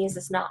 is this me, is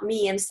this not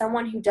me? And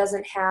someone who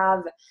doesn't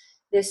have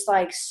this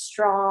like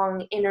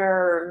strong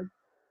inner,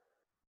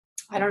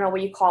 I don't know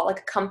what you call it,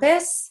 like a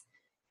compass,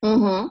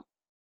 Mm-hmm.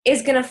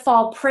 is going to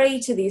fall prey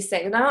to these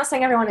things. And I'm not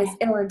saying everyone is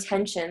ill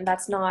intentioned,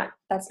 that's not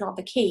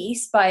the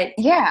case, but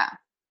Yeah.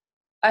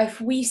 if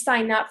we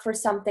sign up for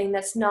something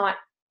that's not,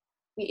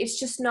 it's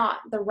just not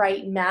the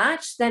right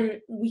match,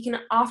 then we can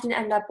often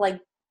end up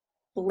like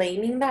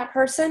blaming that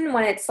person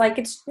when it's like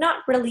it's not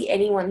really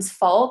anyone's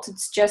fault.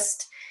 It's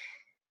just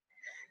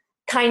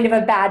kind of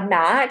a bad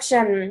match.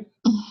 And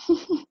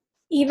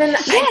even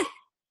Yes.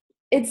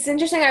 it's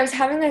interesting. I was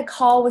having a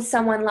call with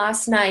someone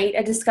last night,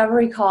 a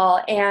discovery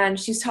call, and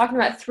she's talking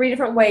about 3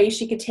 different ways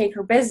she could take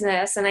her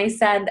business. And I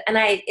said,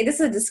 this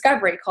is a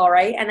discovery call,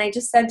 right? And I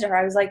just said to her,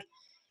 I was like,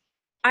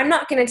 I'm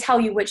not going to tell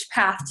you which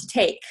path to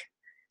take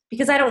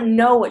because I don't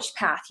know which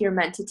path you're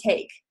meant to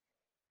take.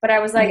 But I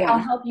was like, I'll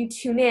Yeah. help you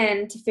tune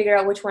in to figure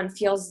out which one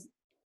feels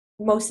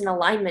most in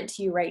alignment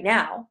to you right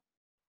now.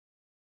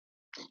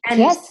 And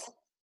Yes.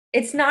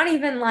 it's not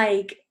even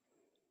like,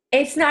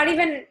 it's not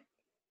even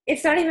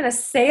a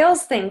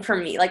sales thing for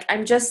me. Like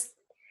I'm just,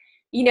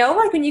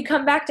 like when you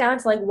come back down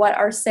to like what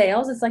are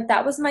sales, it's like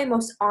that was my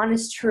most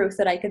honest truth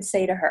that I could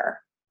say to her.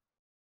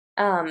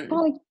 Um,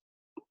 Well,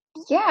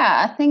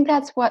 yeah, I think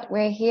that's what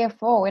we're here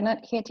for. We're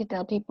not here to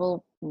tell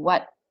people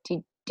what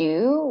to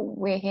do.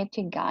 We're here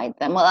to guide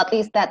them. Well, at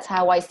least that's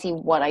how I see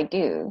what I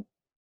do.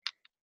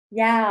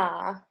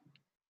 yeah.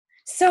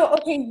 So,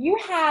 okay, you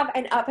have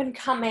an up and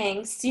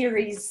coming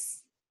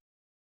series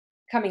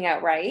coming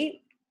out, right?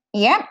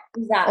 Yep.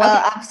 Is that Well,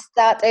 okay? I've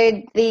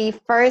started the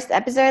first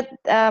episode.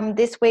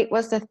 This week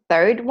was the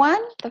third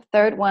one. The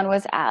third one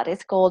was out.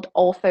 It's called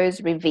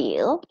Authors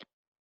Reveal.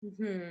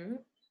 Mm-hmm.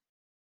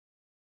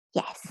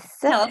 Yes.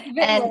 Tell us a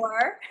bit And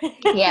more.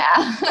 yeah,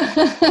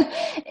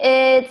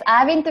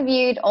 I've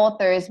interviewed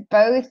authors,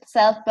 both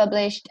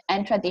self-published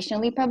and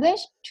traditionally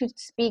published, to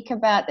speak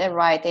about their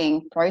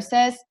writing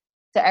process.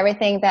 So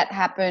everything that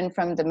happened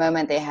from the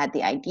moment they had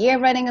the idea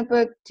of writing a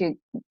book to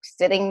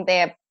sitting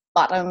there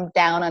bottom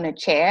down on a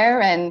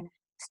chair and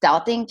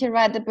starting to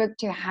write the book,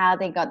 to how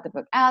they got the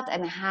book out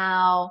and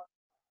how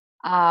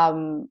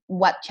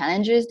what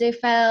challenges they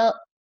felt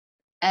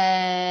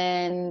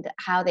and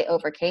how they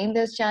overcame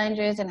those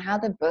challenges and how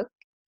the book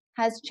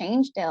has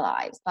changed their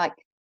lives. Like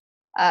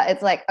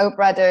it's like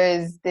Oprah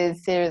does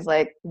this series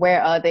like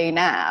Where Are They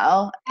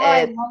Now? Oh,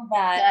 I love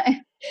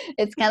that.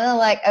 It's kind of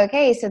like,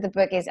 okay, so the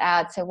book is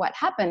out, so what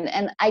happened?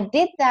 And I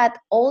did that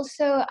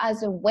also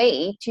as a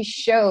way to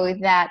show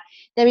that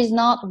there is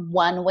not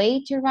one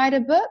way to write a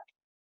book.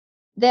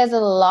 There's a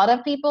lot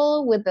of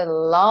people with a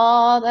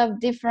lot of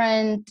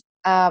different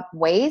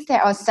ways.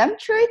 There are some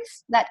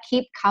truths that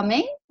keep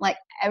coming. Like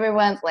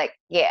everyone's like,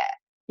 yeah,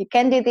 you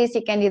can do this,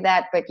 you can do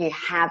that, but you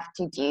have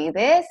to do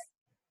this.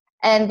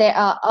 And there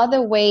are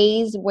other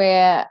ways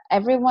where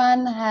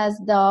everyone has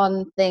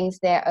done things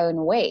their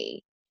own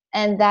way.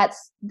 And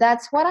that's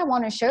what I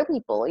want to show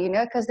people,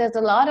 because there's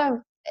a lot of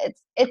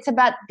it's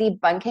about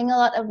debunking a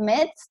lot of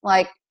myths.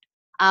 Like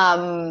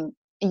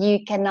you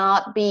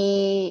cannot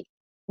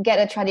get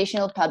a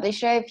traditional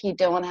publisher if you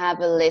don't have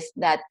a list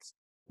that's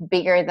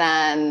bigger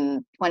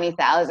than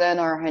 20,000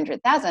 or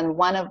 100,000.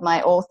 One of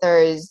the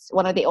authors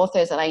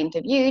that I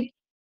interviewed,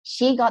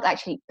 she got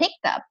actually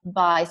picked up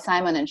by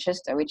Simon and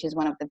Schuster, which is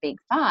one of the big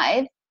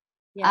five.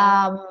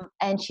 Yeah.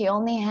 And she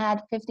only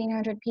had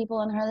 1,500 people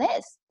on her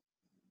list.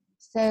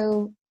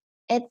 So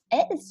it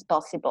is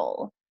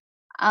possible.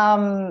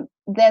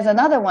 There's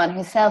another one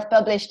who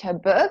self-published her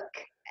book,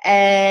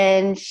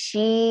 and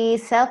she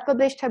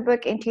self-published her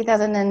book in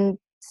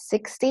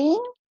 2016.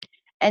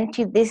 And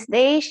to this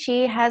day,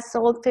 she has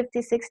sold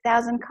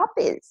 56,000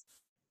 copies.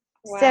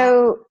 Wow.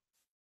 So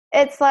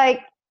it's like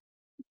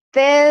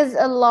there's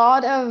a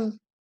lot of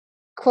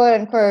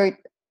quote unquote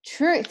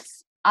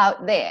truths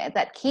out there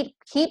that keep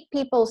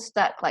people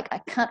stuck. Like, I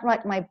can't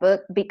write my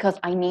book because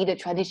I need a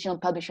traditional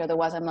publisher,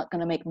 otherwise I'm not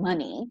going to make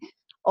money.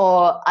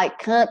 Or I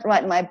can't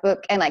write my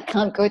book and I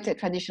can't go to a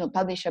traditional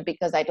publisher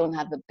because I don't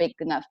have a big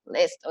enough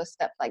list or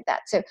stuff like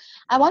that. So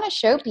I want to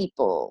show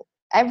people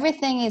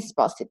everything is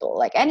possible,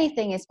 like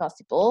anything is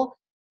possible.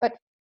 But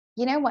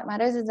what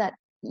matters is that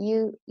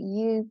you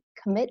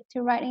commit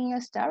to writing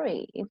your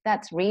story if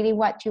that's really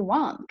what you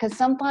want. Because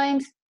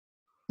sometimes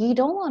you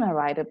don't want to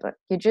write a book.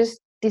 You just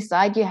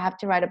decide you have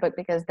to write a book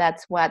because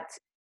that's what's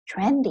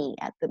trendy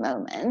at the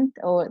moment,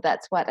 or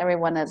that's what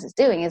everyone else is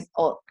doing,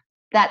 or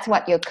that's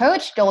what your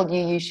coach told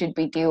you should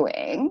be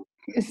doing.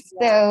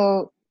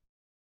 So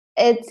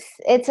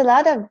it's a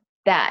lot of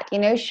that,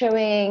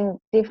 showing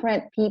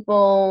different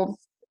people's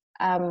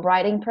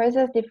writing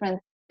process, different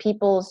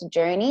people's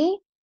journey,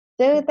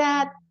 so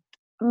that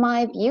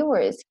my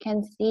viewers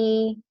can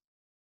see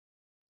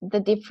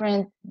the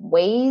different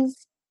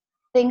ways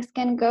things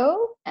can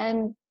go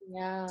and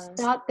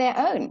start their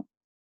own.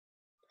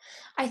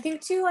 I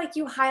think too, like,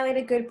 you highlight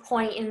a good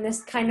point, and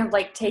this kind of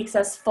like takes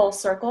us full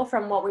circle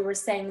from what we were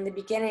saying in the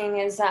beginning,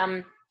 is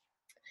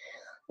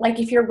like,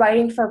 if you're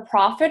writing for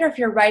profit or if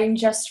you're writing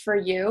just for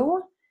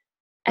you.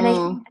 And I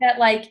think that,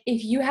 like,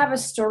 if you have a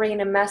story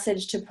and a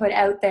message to put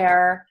out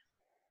there,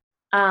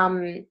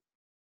 I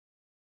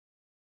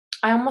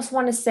almost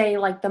want to say,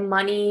 like, the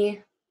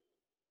money,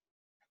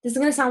 this is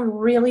going to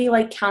sound really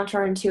like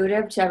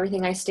counterintuitive to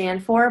everything I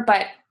stand for,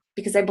 but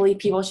because I believe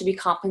people should be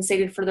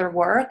compensated for their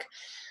work.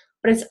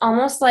 But it's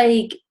almost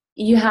like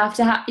you have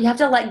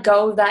to let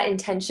go of that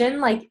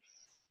intention. Like,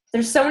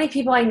 there's so many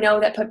people I know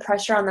that put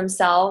pressure on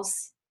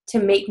themselves to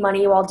make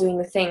money while doing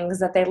the things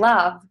that they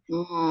love.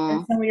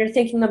 And so when you're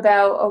thinking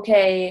about,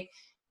 okay,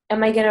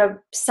 am I going to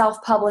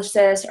self-publish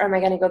this, or am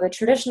I going to go the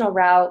traditional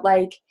route?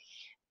 Like,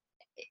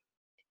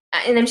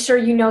 and I'm sure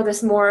you know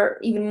this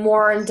even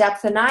more in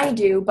depth than I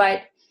do,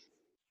 but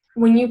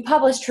when you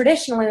publish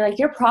traditionally, like,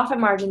 your profit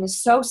margin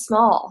is so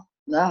small.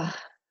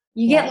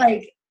 You get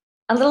like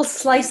a little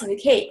slice of the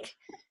cake.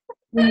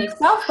 When you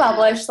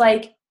self-publish,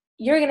 like,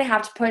 you're going to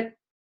have to put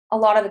a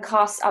lot of the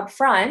costs up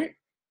front,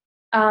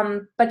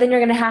 but then you're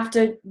going to have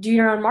to do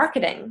your own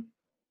marketing.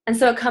 And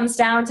so it comes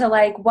down to,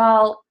 like,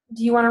 well,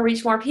 do you want to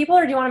reach more people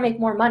or do you want to make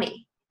more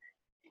money?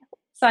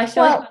 So I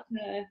feel like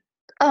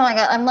oh my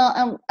God,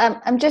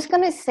 I'm just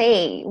going to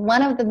say,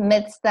 one of the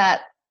myths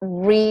that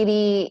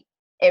really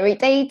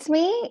irritates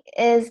me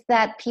is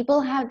that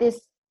people have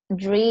this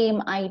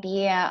dream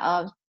idea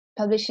of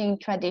publishing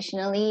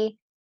traditionally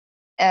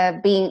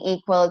being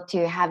equal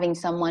to having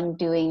someone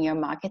doing your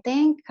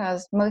marketing,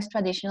 because most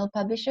traditional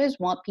publishers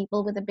want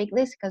people with a big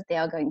list because they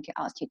are going to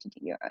ask you to do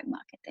your own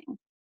marketing.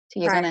 So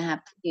you're going to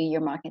have to do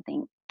your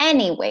marketing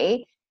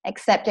anyway,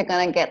 except you're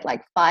going to get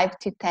like 5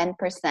 to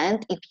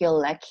 10% if you're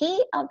lucky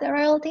of the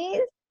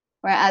royalties.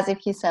 Whereas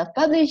if you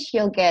self-publish,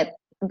 you'll get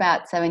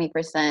about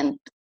 70%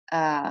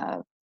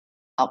 of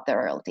the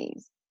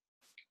royalties.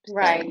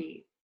 right. So,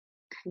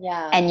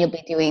 Yeah. and you'll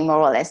be doing more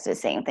or less the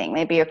same thing,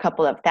 maybe a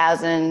couple of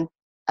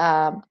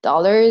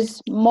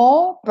 $1,000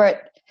 more,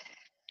 but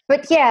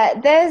yeah,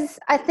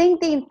 I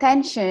think the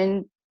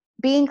intention,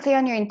 being clear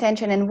on your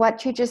intention, and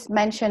what you just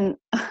mentioned.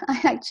 I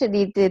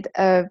actually did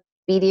a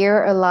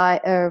video, I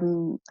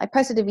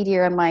posted a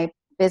video on my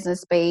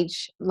business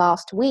page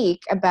last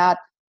week about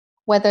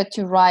whether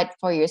to write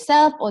for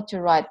yourself or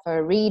to write for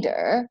a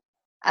reader,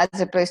 as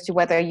opposed to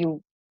whether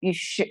you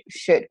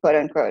should quote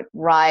unquote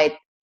write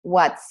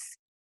what's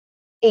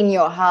in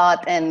your heart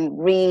and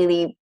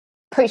really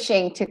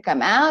pushing to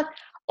come out,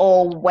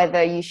 or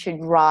whether you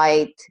should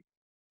write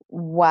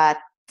what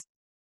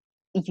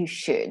you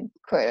should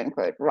quote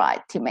unquote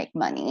write to make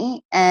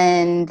money.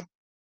 And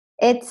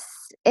it's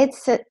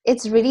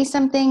really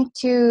something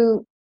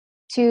to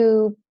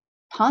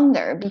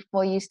ponder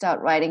before you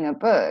start writing a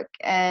book.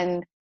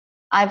 And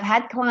I've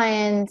had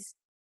clients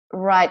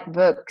write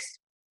books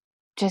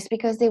just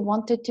because they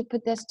wanted to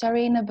put their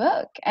story in a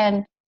book.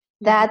 And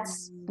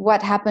that's Mm-hmm.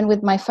 what happened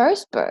with my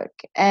first book.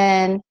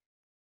 And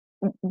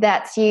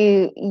that's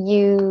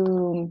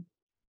you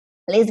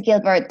Liz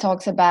Gilbert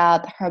talks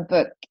about her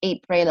book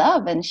Eat, Pray,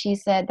 Love, and she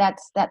said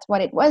that's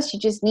what it was. She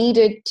just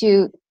needed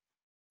to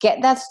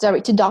get that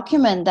story, to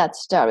document that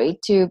story,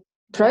 to Yeah.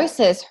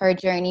 process her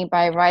journey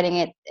by writing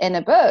it in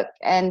a book.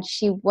 And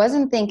she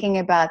wasn't thinking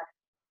about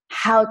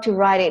how to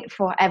write it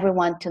for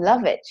everyone to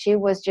love it. She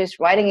was just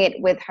writing it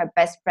with her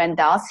best friend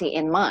Darcy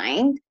in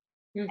mind.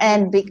 Mm-hmm.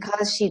 And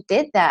because she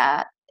did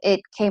that,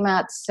 it came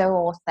out so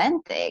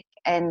authentic,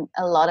 and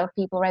a lot of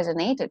people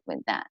resonated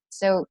with that.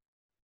 So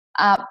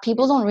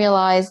people don't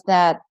realize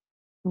that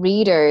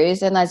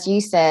readers, and as you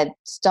said,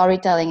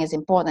 storytelling is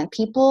important.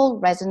 People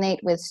resonate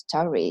with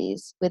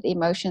stories, with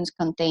emotions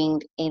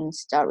contained in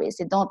stories.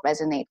 They don't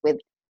resonate with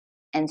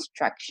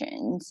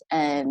instructions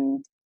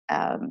and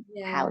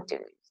Yeah. how to.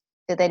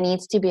 So there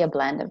needs to be a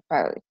blend of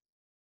both,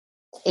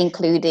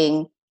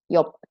 including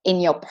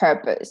your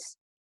purpose.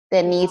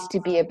 There needs to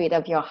be a bit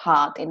of your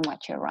heart in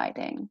what you're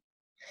writing.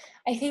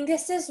 I think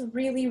this is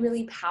really,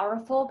 really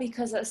powerful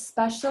because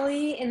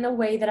especially in the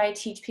way that I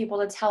teach people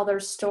to tell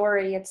their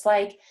story, it's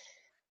like,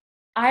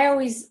 I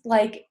always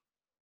like,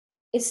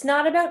 it's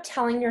not about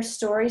telling your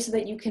story so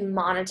that you can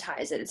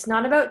monetize it. It's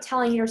not about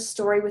telling your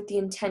story with the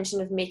intention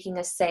of making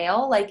a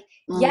sale. Like,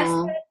 yes,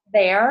 Mm, that's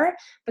there,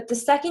 but the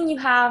second you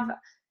have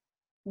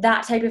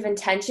that type of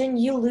intention,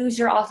 you lose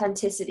your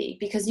authenticity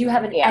because you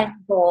have an yeah. end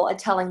goal at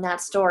telling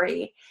that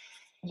story.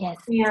 Yes.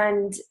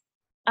 And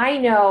I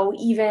know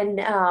even,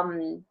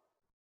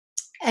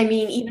 I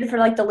mean, even for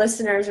like the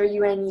listeners or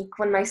you, Annick,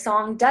 when my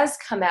song does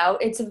come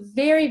out, it's a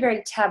very,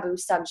 very taboo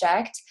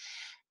subject.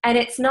 And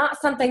it's not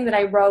something that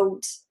I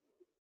wrote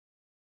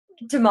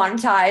to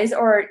monetize,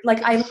 or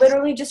like I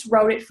literally just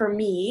wrote it for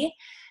me.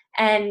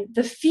 And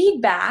the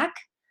feedback,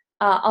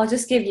 I'll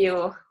just give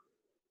you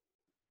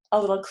a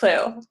little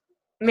clue.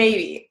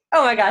 Maybe.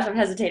 Oh my gosh, I'm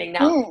hesitating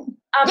now. Mm.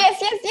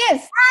 Yes,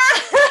 yes,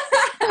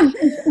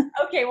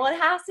 Okay, well, it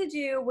has to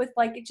do with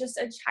like just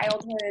a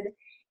childhood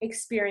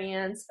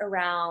experience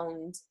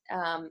around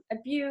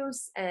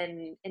abuse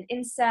and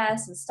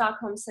incest and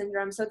Stockholm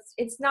syndrome. So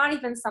it's not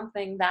even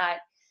something that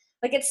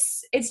like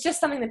it's just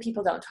something that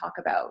people don't talk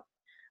about.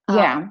 Um,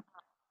 yeah.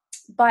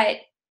 but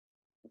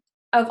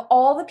of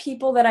all the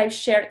people that I've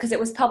shared, because it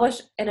was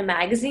published in a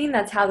magazine,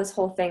 that's how this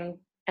whole thing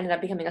ended up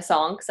becoming a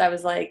song. Because I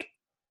was like,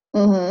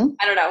 Mm-hmm.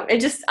 I don't know,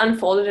 it just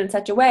unfolded in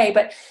such a way.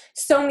 But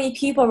so many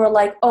people were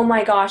like, oh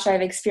my gosh,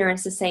 I've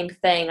experienced the same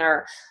thing.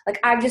 Or like,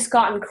 I've just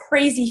gotten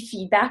crazy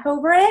feedback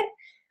over it.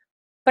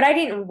 But I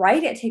didn't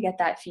write it to get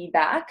that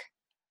feedback.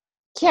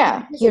 Yeah,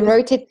 Because it you was,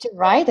 wrote it to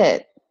write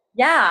it.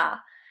 yeah.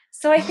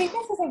 So I think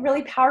this is a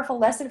really powerful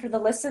lesson for the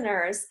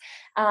listeners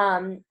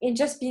in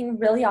just being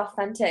really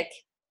authentic.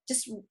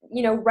 Just,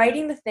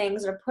 writing the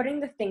things or putting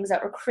the things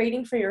out or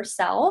creating for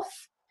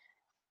yourself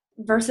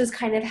versus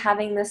kind of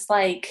having this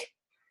like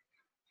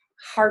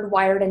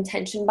hardwired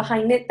intention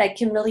behind it that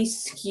can really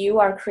skew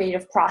our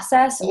creative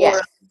process Yes.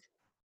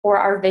 or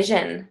our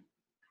vision.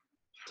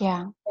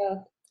 Yeah.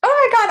 So,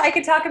 oh my God, I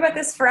could talk about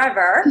this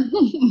forever,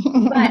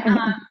 but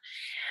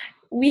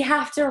we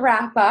have to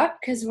wrap up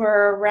because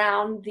we're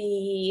around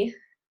the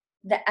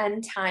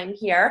end time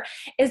here.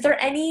 Is there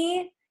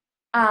any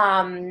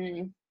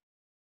one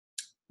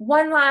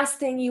last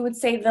thing you would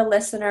say to the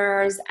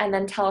listeners, and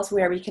then tell us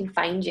where we can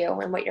find you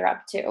and what you're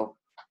up to?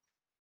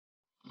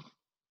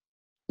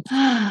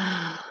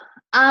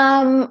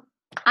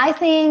 I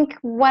think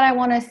what I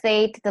want to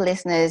say to the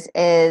listeners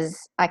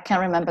is, I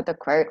can't remember the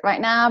quote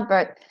right now,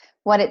 but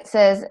what it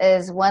says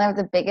is one of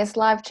the biggest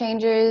life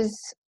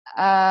changes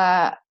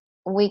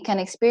we can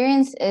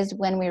experience is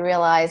when we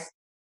realize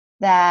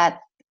that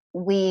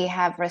we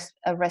have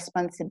a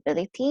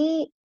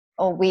responsibility,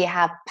 or we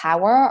have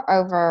power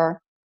over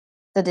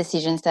the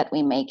decisions that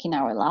we make in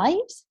our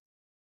lives.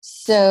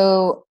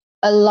 So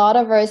a lot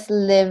of us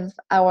live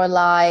our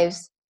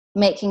lives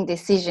making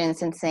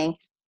decisions and saying,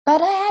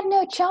 but I had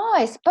no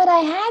choice, but I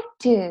had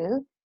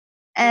to.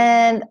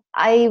 And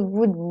I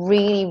would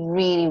really,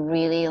 really,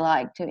 really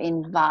like to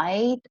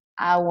invite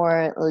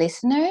our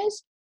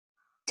listeners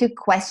to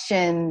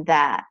question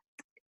that,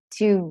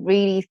 to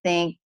really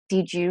think,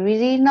 did you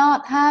really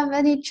not have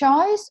any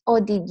choice, or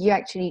did you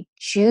actually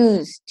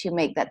choose to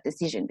make that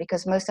decision?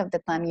 Because most of the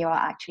time you are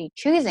actually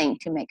choosing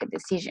to make a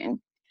decision,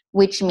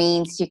 which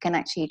means you can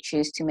actually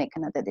choose to make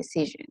another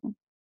decision.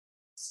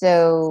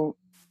 So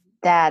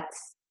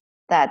that's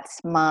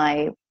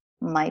my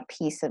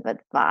piece of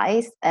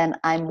advice. And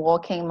I'm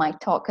walking my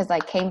talk because I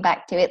came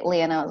back to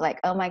Italy and I was like,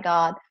 oh my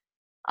God,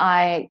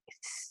 I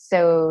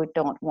so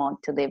don't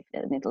want to live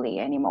in Italy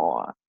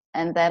anymore.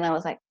 And then I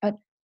was like,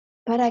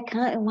 but I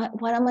can't,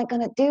 what am I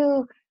going to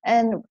do?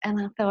 And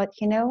I thought,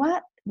 you know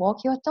what?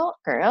 Walk your talk,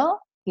 girl.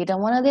 You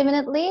don't want to live in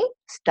Italy?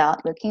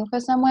 Start looking for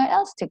somewhere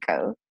else to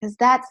go. Because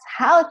that's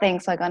how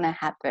things are going to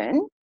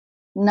happen.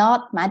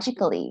 Not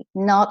magically,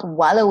 not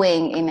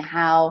wallowing in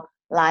how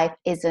life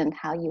isn't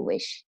how you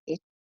wish it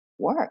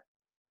were.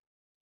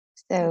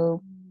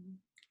 So,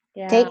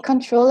 Take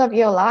control of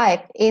your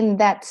life in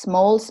that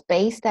small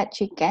space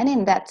that you can,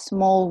 in that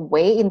small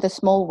way, in the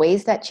small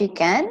ways that you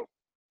can,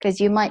 because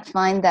you might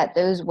find that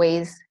those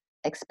ways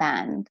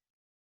expand.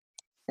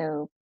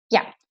 So,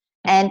 yeah.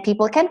 And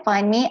people can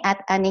find me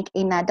at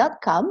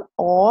annickina.com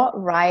or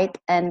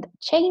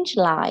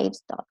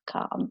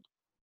writeandchangelives.com.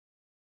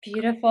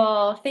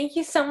 Beautiful. Thank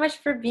you so much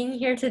for being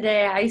here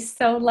today. I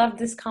so love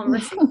this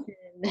conversation.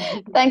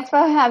 Thanks for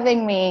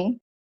having me.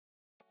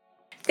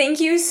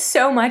 Thank you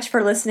so much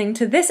for listening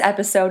to this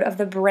episode of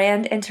the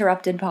Brand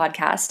Interrupted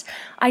podcast.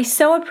 I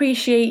so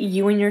appreciate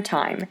you and your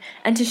time.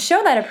 And to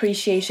show that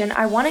appreciation,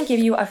 I want to give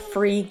you a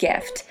free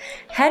gift.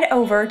 Head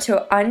over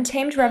to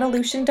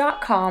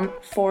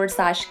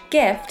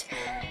untamedrevolution.com/gift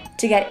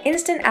to get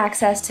instant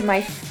access to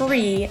my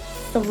free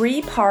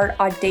 3-part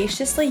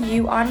Audaciously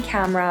You on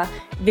Camera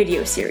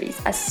video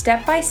series, a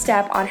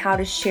step-by-step on how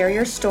to share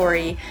your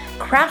story,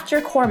 craft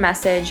your core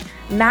message,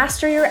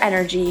 master your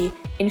energy,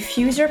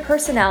 infuse your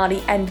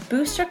personality, and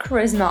boost your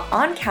charisma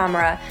on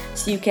camera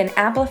so you can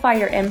amplify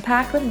your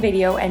impact with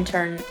video and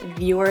turn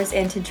viewers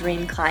into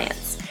dream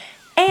clients.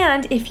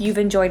 And if you've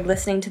enjoyed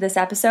listening to this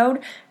episode,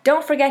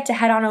 don't forget to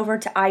head on over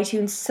to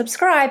iTunes,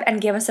 subscribe,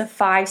 and give us a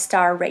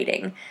 5-star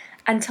rating.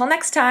 Until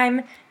next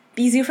time,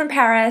 bisous from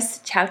Paris.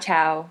 Ciao,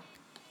 ciao.